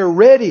 And they're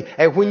ready.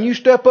 And when you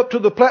step up to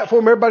the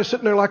platform, everybody's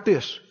sitting there like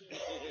this.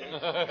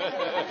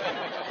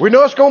 We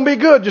know it's going to be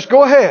good. Just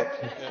go ahead.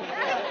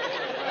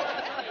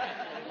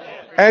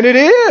 And it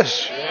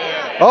is.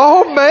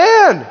 Oh,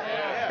 man.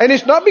 And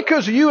it's not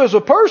because of you as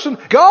a person.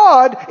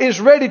 God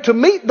is ready to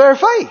meet their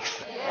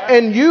faith.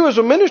 And you as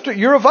a minister,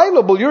 you're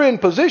available. You're in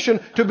position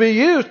to be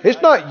used.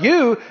 It's not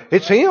you.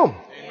 It's Him.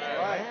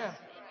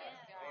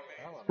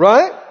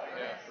 Right?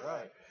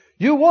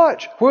 You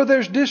watch where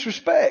there's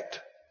disrespect.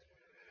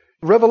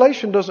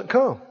 Revelation doesn't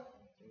come.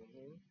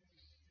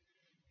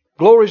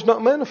 Glory's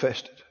not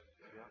manifested.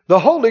 The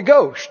Holy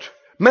Ghost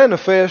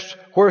manifests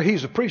where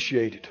He's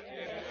appreciated,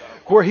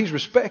 where He's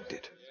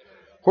respected,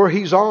 where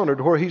He's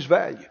honored, where He's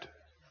valued.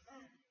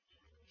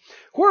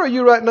 Where are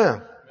you right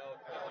now?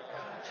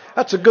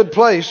 That's a good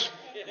place,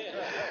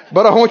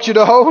 but I want you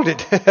to hold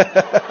it.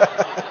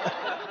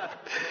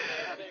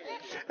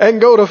 And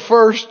go to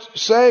 1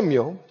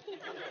 Samuel.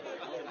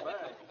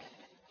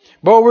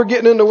 Boy, we're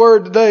getting in the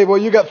Word today. Boy,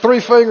 you got 3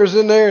 fingers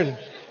in there and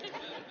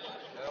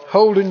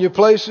holding your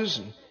places.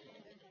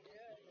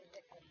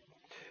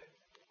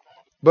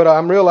 But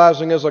I'm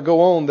realizing as I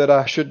go on that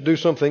I should do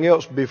something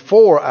else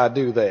before I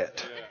do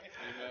that.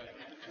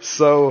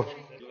 So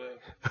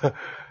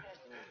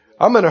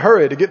I'm in a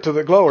hurry to get to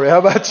the glory. How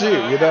about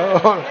you?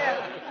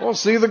 I want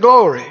to see the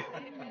glory.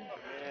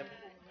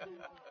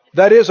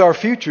 That is our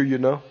future, you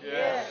know.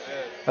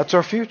 That's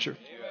our future.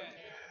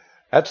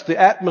 That's the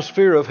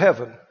atmosphere of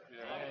heaven.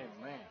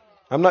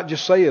 I'm not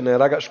just saying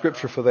that. I got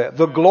scripture for that.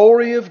 The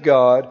glory of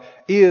God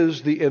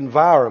is the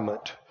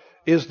environment,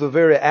 is the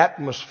very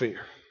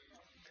atmosphere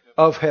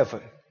of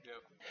heaven.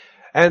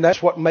 And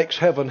that's what makes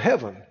heaven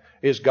heaven,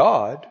 is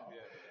God.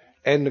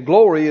 And the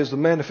glory is the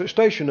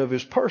manifestation of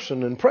His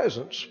person and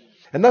presence.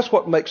 And that's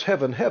what makes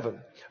heaven heaven.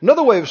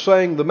 Another way of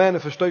saying the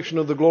manifestation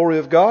of the glory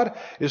of God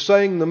is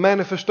saying the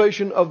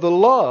manifestation of the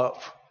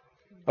love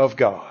of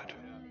God,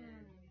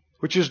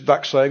 which is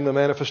like saying the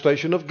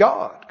manifestation of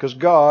God, because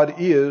God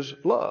is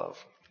love.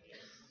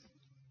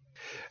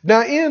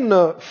 Now in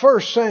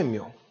 1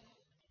 Samuel,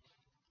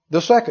 the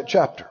 2nd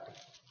chapter,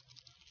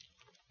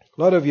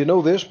 a lot of you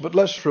know this, but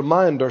let's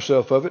remind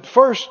ourselves of it.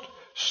 1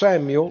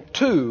 Samuel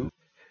 2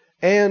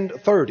 and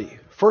 30.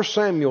 1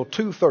 Samuel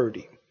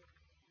 2:30.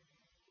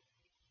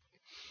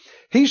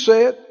 He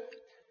said,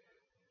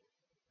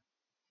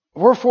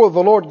 "Wherefore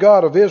the Lord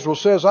God of Israel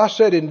says, I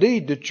said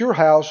indeed that your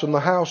house and the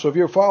house of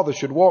your father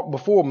should walk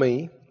before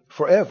me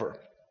forever.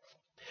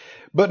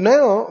 But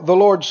now the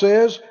Lord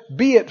says,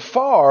 be it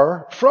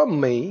far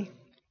from me,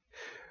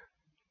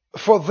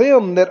 for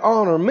them that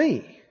honor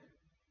me,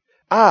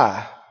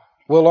 I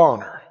will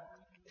honor.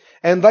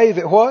 And they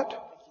that what?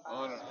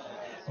 Honor.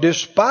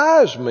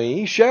 Despise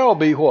me shall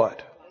be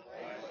what?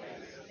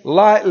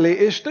 Lightly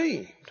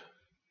esteemed."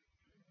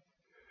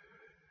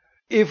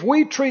 If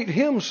we treat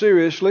Him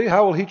seriously,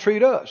 how will He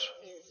treat us?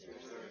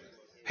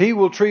 He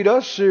will treat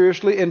us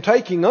seriously in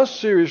taking us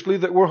seriously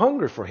that we're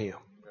hungry for Him.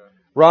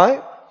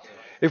 Right?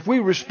 If we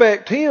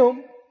respect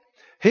Him,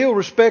 He'll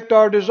respect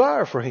our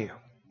desire for Him.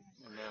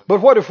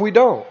 But what if we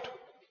don't?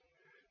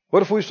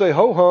 What if we say,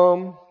 ho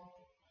hum,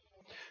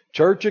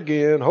 church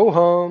again, ho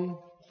hum,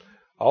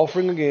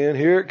 offering again,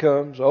 here it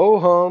comes, oh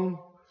hum.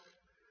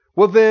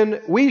 Well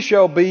then we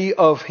shall be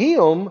of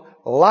Him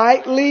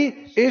lightly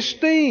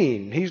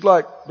esteemed. He's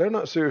like, they're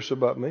not serious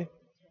about me.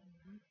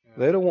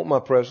 They don't want my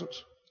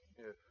presence.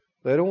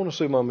 They don't want to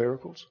see my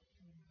miracles.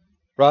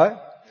 Right?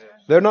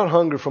 They're not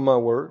hungry for my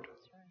word.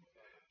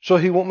 So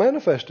He won't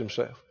manifest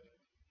Himself.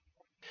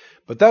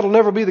 But that'll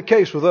never be the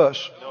case with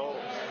us.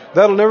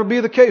 That'll never be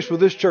the case with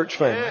this church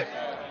family.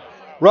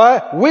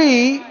 Right?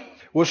 We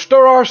will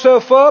stir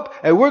ourselves up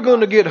and we're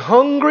going to get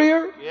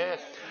hungrier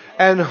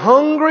and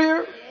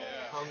hungrier.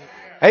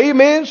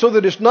 Amen. So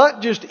that it's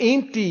not just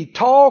empty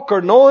talk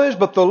or noise,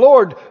 but the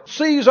Lord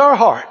sees our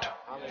heart.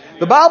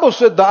 The Bible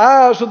said the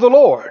eyes of the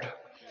Lord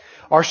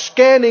are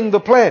scanning the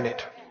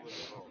planet.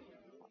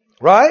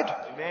 Right?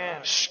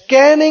 Amen.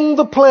 Scanning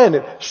the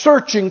planet,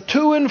 searching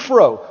to and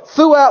fro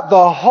throughout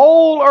the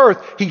whole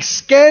earth. He's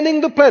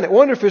scanning the planet.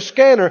 Wonder if His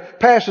scanner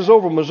passes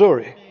over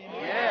Missouri.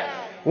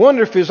 Yes.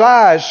 Wonder if His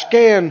eyes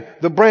scan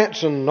the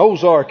Branson,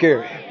 Ozark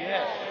area.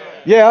 Yes.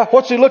 Yeah,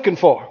 what's He looking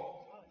for?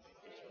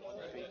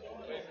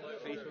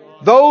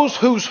 Those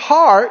whose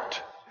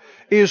heart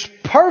is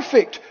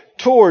perfect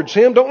towards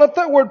Him. Don't let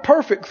that word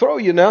perfect throw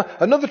you now.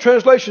 Another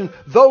translation,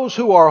 those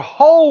who are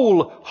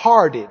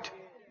wholehearted.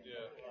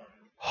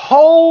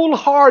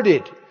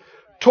 Wholehearted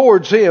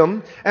towards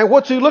Him. And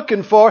what's He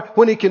looking for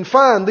when He can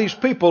find these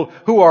people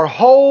who are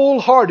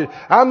wholehearted?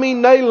 I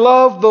mean, they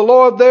love the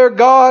Lord their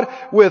God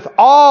with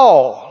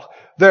all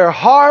their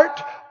heart,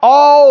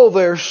 all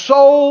their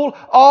soul,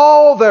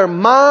 all their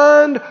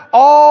mind,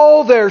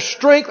 all their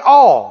strength,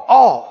 all.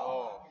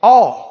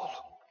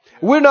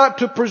 We're not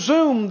to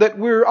presume that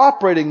we're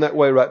operating that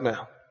way right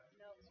now.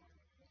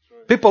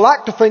 People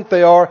like to think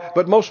they are,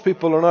 but most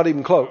people are not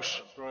even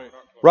close.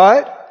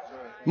 Right?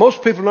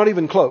 Most people are not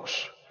even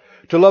close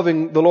to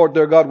loving the Lord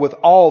their God with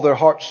all their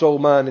heart, soul,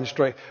 mind, and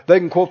strength. They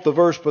can quote the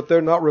verse, but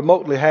they're not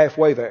remotely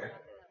halfway there.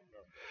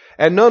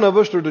 And none of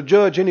us are to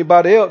judge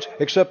anybody else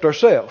except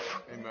ourselves.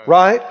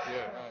 Right?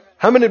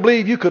 How many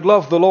believe you could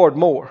love the Lord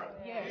more?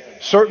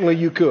 Certainly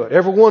you could.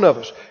 Every one of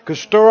us could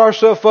stir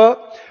ourselves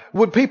up.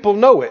 Would people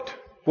know it?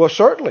 Well,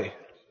 certainly.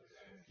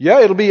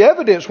 Yeah, it'll be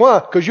evidence. Why?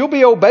 Because you'll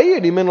be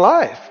obeying Him in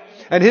life.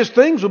 And His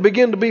things will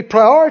begin to be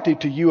priority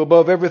to you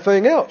above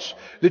everything else.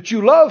 That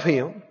you love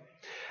Him.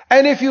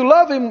 And if you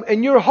love Him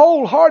and you're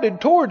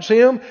wholehearted towards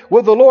Him,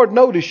 will the Lord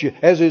notice you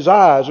as His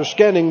eyes are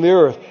scanning the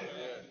earth?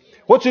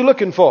 What's He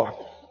looking for?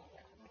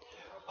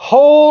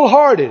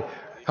 Wholehearted.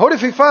 What if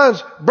He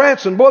finds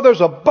Branson? Boy,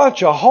 there's a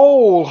bunch of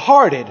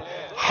wholehearted,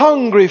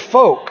 hungry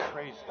folk.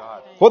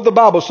 What'd the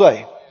Bible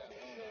say?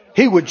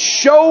 He would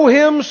show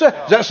Himself.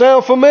 Does that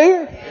sound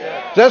familiar?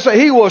 Does that say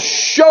He will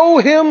show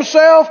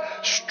Himself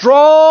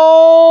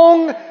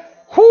strong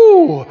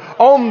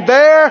on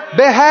their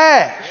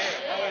behalf?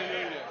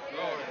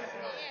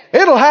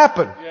 It'll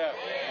happen.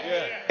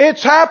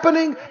 It's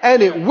happening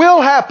and it will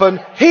happen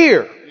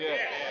here.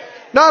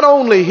 Not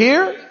only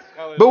here,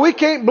 but we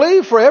can't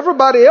believe for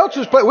everybody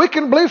else's place. We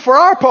can believe for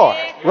our part.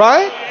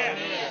 Right?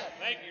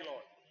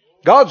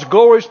 God's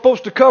glory is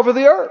supposed to cover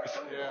the earth.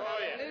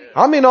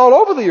 I mean all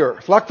over the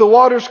earth, like the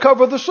waters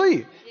cover the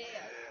sea.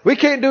 We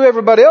can't do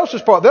everybody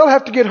else's part. They'll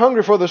have to get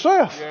hungry for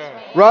themselves.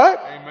 Right?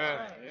 Amen.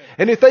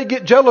 And if they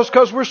get jealous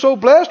because we're so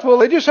blessed, well,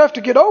 they just have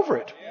to get over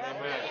it.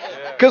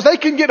 Because they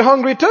can get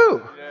hungry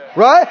too.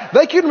 Right?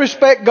 They can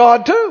respect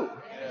God too.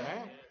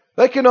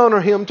 They can honor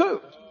Him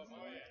too.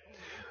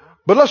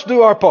 But let's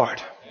do our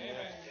part.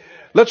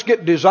 Let's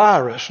get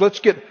desirous. Let's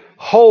get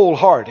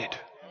wholehearted.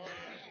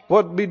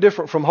 What would be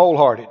different from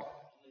wholehearted?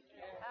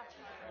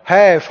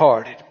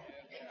 Half-hearted.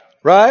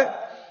 Right?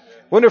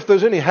 Wonder if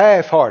there's any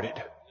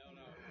half-hearted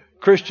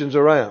Christians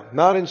around.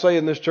 Not in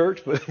saying this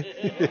church, but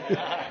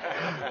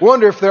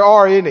wonder if there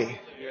are any.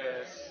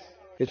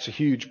 It's a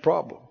huge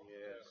problem.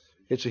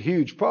 It's a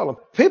huge problem.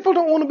 People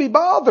don't want to be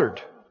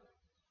bothered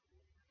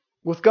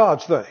with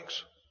God's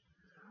things.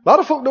 A lot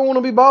of folk don't want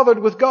to be bothered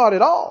with God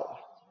at all.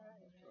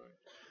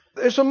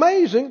 It's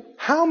amazing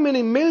how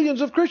many millions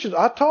of Christians,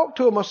 I talk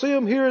to them, I see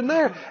them here and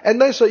there, and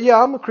they say,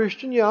 yeah, I'm a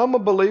Christian, yeah, I'm a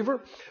believer.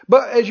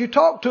 But as you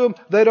talk to them,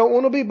 they don't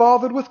want to be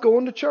bothered with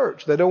going to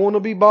church. They don't want to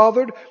be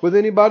bothered with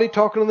anybody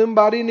talking to them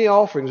about any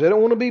offerings. They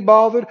don't want to be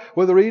bothered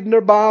with reading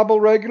their Bible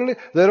regularly.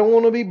 They don't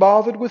want to be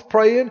bothered with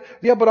praying.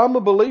 Yeah, but I'm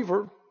a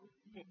believer.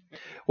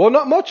 Well,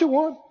 not much of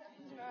one.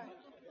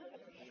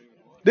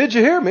 Did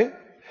you hear me?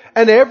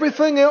 And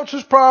everything else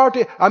is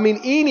priority. I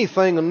mean,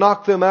 anything will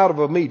knock them out of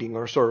a meeting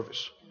or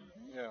service.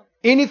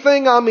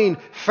 Anything, I mean,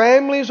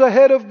 family's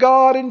ahead of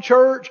God in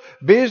church.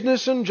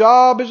 Business and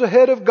job is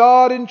ahead of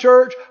God in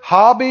church.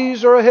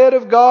 Hobbies are ahead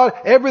of God.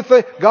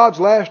 Everything. God's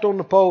last on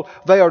the pole.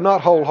 They are not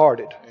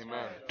wholehearted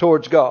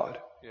towards God.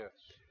 Yes.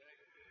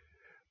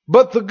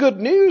 But the good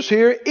news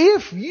here,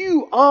 if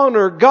you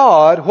honor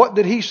God, what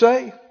did He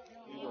say?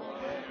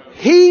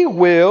 He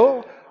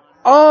will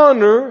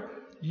honor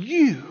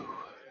you.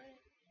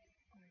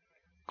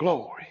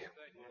 Glory.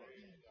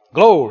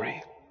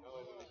 Glory.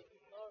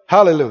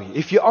 Hallelujah.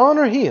 If you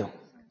honor Him,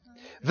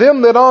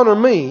 them that honor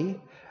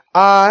me,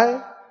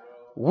 I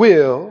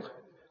will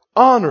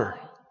honor.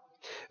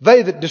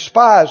 They that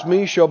despise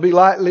me shall be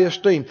lightly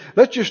esteemed.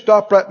 Let's just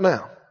stop right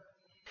now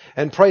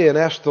and pray and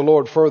ask the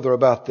Lord further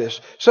about this.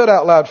 Say it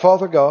out loud,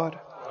 Father God,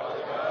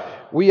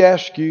 we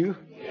ask you,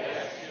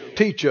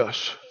 teach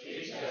us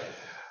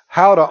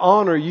how to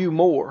honor you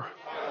more.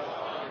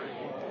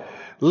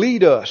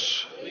 Lead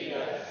us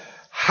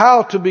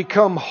how to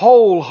become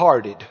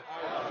wholehearted.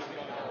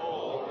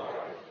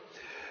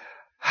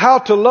 How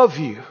to love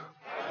you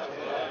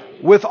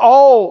with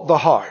all the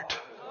heart,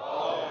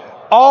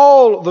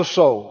 all the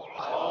soul,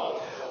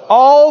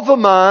 all the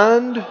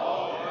mind,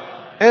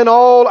 and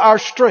all our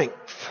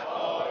strength,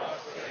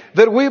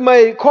 that we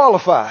may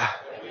qualify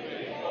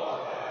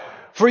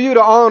for you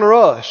to honor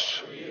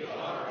us,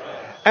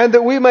 and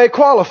that we may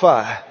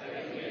qualify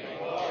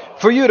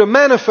for you to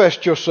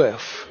manifest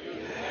yourself,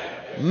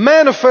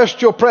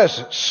 manifest your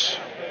presence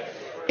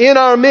in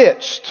our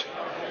midst,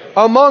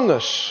 among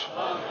us,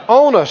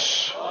 on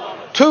us,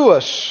 to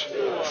us,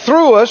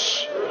 through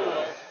us,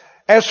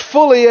 as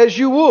fully as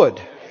you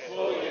would,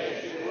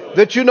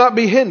 that you not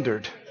be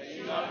hindered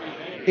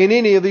in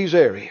any of these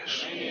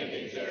areas.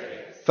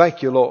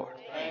 Thank you, Lord.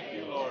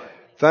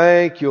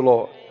 Thank you,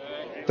 Lord.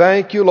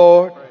 Thank you,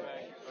 Lord.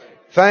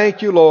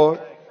 Thank you, Lord.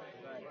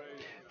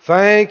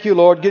 Thank you,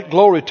 Lord. Get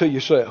glory to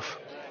yourself.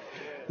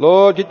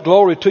 Lord, get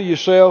glory to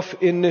yourself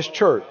in this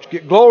church.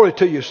 Get glory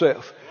to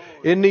yourself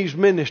in these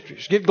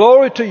ministries. Get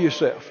glory to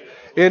yourself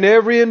in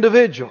every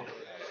individual,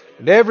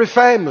 in every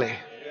family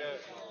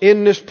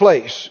in this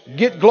place.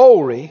 Get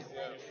glory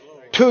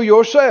to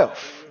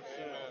yourself.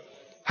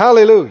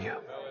 Hallelujah.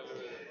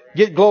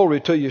 Get glory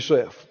to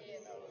yourself.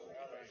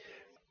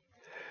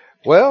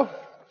 Well,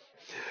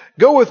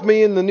 go with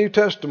me in the New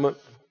Testament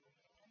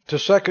to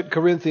 2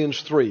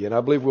 Corinthians 3, and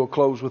I believe we'll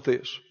close with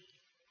this.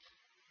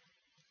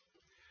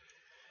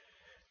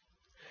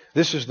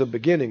 This is the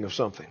beginning of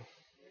something.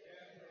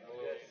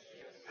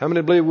 How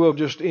many believe we'll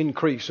just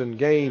increase and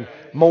gain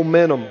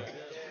momentum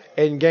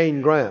and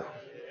gain ground?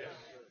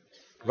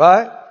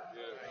 Right?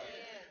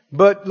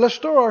 But let's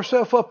stir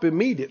ourselves up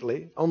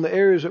immediately on the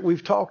areas that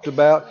we've talked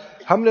about.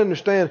 How many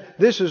understand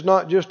this is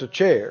not just a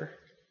chair?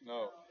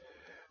 No.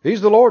 These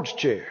are the Lord's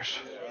chairs.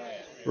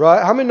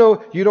 Right? How many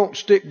know you don't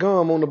stick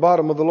gum on the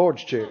bottom of the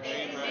Lord's chairs?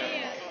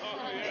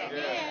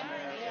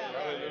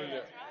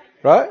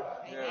 Right?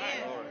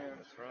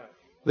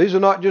 These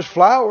are not just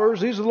flowers.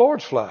 These are the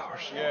Lord's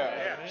flowers.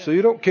 So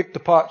you don't kick the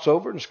pots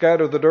over and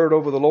scatter the dirt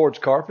over the Lord's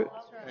carpet.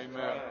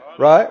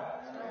 Right?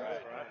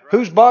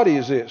 Whose body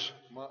is this?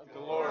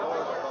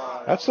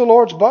 That's the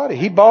Lord's body.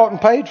 He bought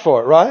and paid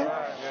for it, right?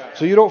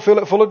 So you don't fill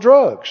it full of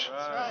drugs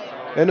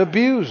and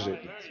abuse it.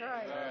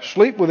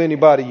 Sleep with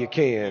anybody you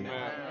can.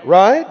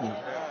 Right?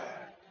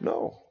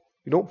 No.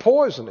 You don't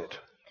poison it.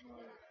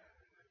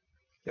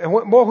 And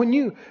when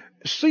you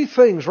see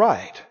things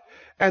right,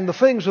 and the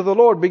things of the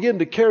Lord begin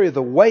to carry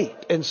the weight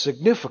and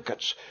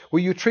significance,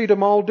 will you treat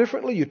them all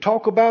differently? You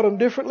talk about them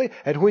differently?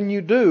 And when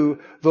you do,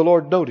 the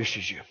Lord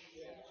notices you.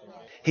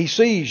 He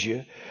sees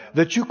you,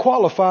 that you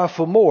qualify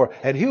for more,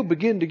 and He'll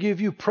begin to give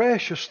you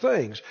precious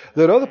things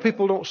that other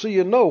people don't see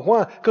and know.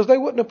 Why? Because they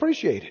wouldn't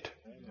appreciate it.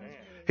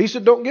 He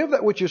said, don't give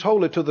that which is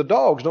holy to the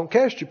dogs. Don't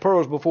cast your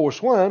pearls before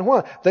swine.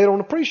 Why? They don't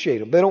appreciate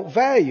them. They don't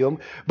value them.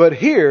 But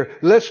here,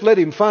 let's let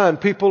him find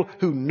people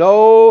who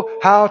know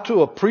how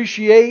to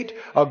appreciate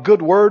a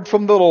good word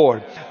from the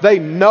Lord. They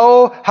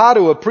know how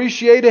to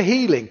appreciate a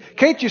healing.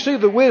 Can't you see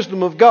the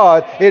wisdom of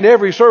God? In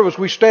every service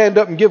we stand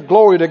up and give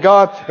glory to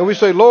God and we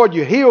say, Lord,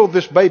 you healed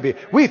this baby.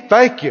 We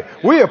thank you.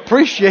 We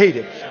appreciate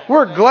it.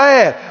 We're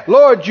glad.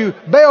 Lord, you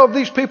bailed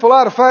these people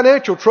out of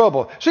financial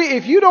trouble. See,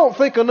 if you don't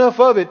think enough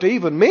of it to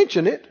even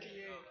mention it,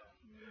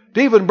 to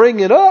even bring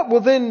it up,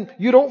 well then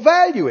you don't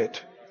value it.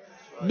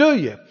 Do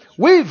you?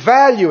 We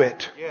value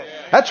it.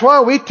 That's why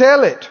we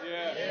tell it.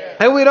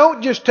 And we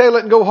don't just tell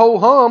it and go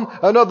ho-hum,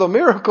 another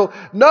miracle.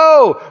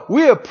 No,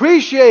 we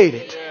appreciate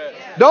it.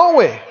 Don't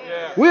we?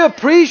 We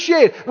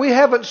appreciate it. We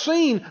haven't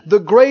seen the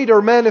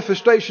greater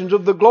manifestations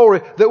of the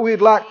glory that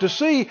we'd like to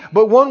see,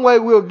 but one way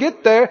we'll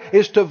get there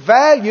is to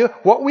value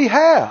what we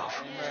have.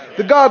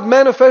 The God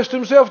manifests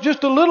Himself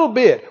just a little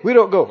bit. We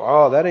don't go,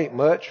 oh, that ain't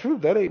much. Whew,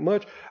 that ain't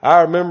much.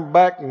 I remember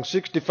back in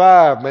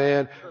 65,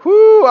 man.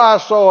 Whoo, I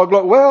saw a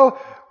glory.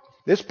 Well,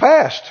 it's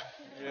past.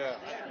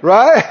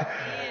 Right?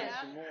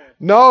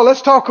 No,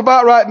 let's talk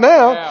about right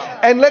now.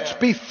 And let's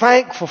be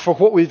thankful for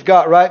what we've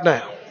got right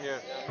now.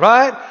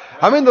 Right?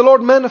 I mean, the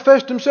Lord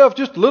manifested Himself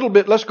just a little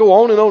bit. Let's go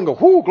on and on and go,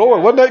 whoo, glory.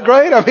 Wasn't that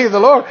great? I mean, the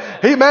Lord,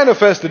 He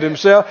manifested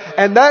Himself.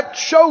 And that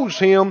shows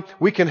Him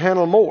we can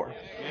handle more.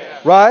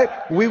 Right?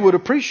 We would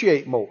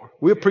appreciate more.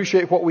 We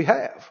appreciate what we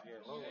have.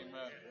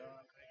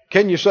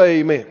 Can you say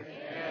amen?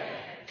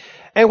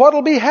 And what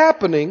will be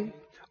happening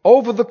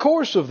over the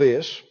course of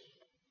this,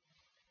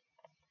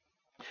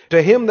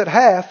 to him that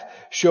hath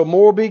shall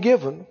more be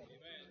given.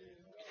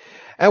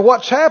 And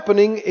what's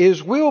happening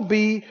is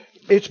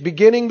it's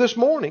beginning this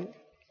morning.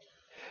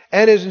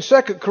 And as in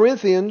 2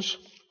 Corinthians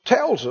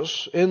tells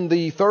us in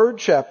the 3rd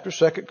chapter,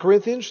 2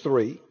 Corinthians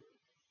 3,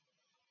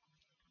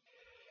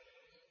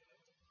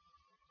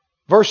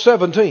 verse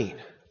 17.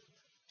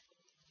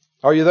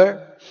 Are you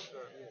there?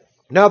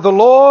 Now the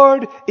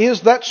Lord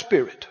is that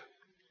Spirit.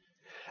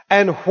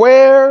 And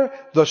where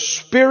the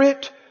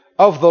Spirit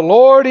of the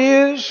Lord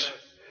is,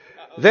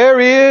 there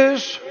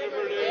is.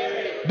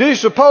 Do you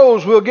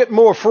suppose we'll get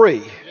more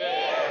free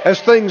as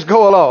things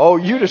go along? Oh,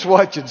 you just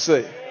watch and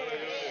see.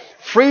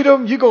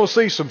 Freedom, you're going to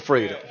see some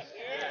freedom.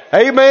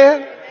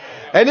 Amen.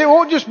 And it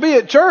won't just be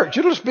at church.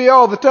 It'll just be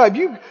all the time.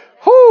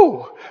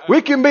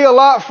 We can be a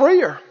lot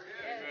freer.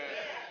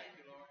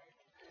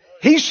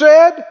 He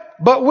said,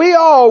 but we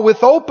all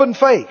with open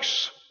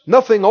face,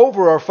 nothing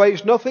over our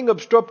face, nothing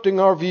obstructing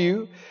our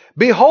view,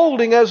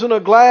 beholding as in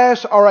a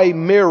glass or a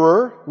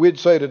mirror, we'd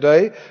say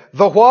today,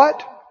 the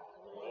what?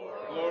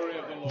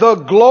 The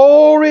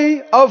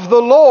glory of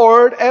the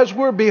Lord. As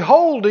we're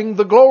beholding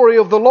the glory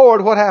of the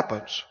Lord, what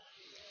happens?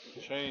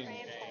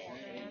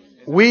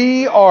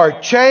 We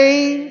are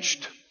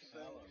changed.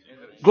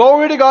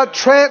 Glory to God,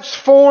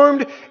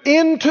 transformed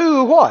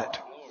into what?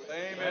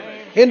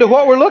 Into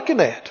what we're looking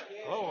at.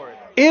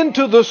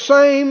 Into the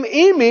same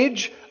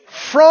image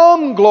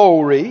from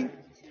glory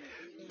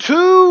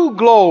to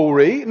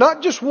glory.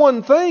 Not just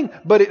one thing,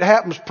 but it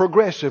happens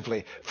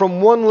progressively.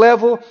 From one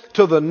level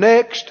to the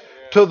next,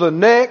 to the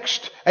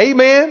next.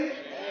 Amen?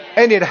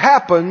 And it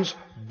happens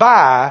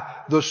by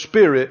the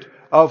Spirit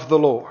of the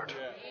Lord.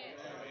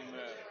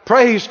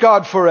 Praise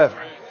God forever.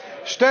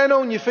 Stand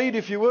on your feet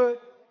if you would.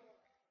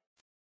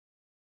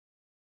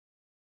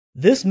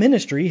 This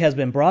ministry has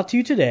been brought to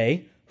you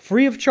today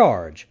free of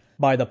charge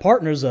by the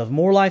partners of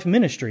More Life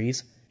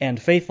Ministries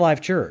and Faith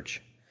Life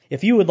Church.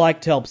 If you would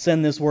like to help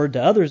send this word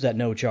to others at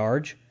no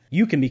charge,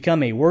 you can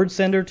become a word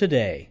sender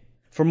today.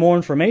 For more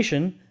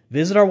information,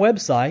 visit our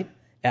website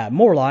at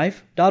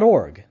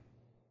morelife.org.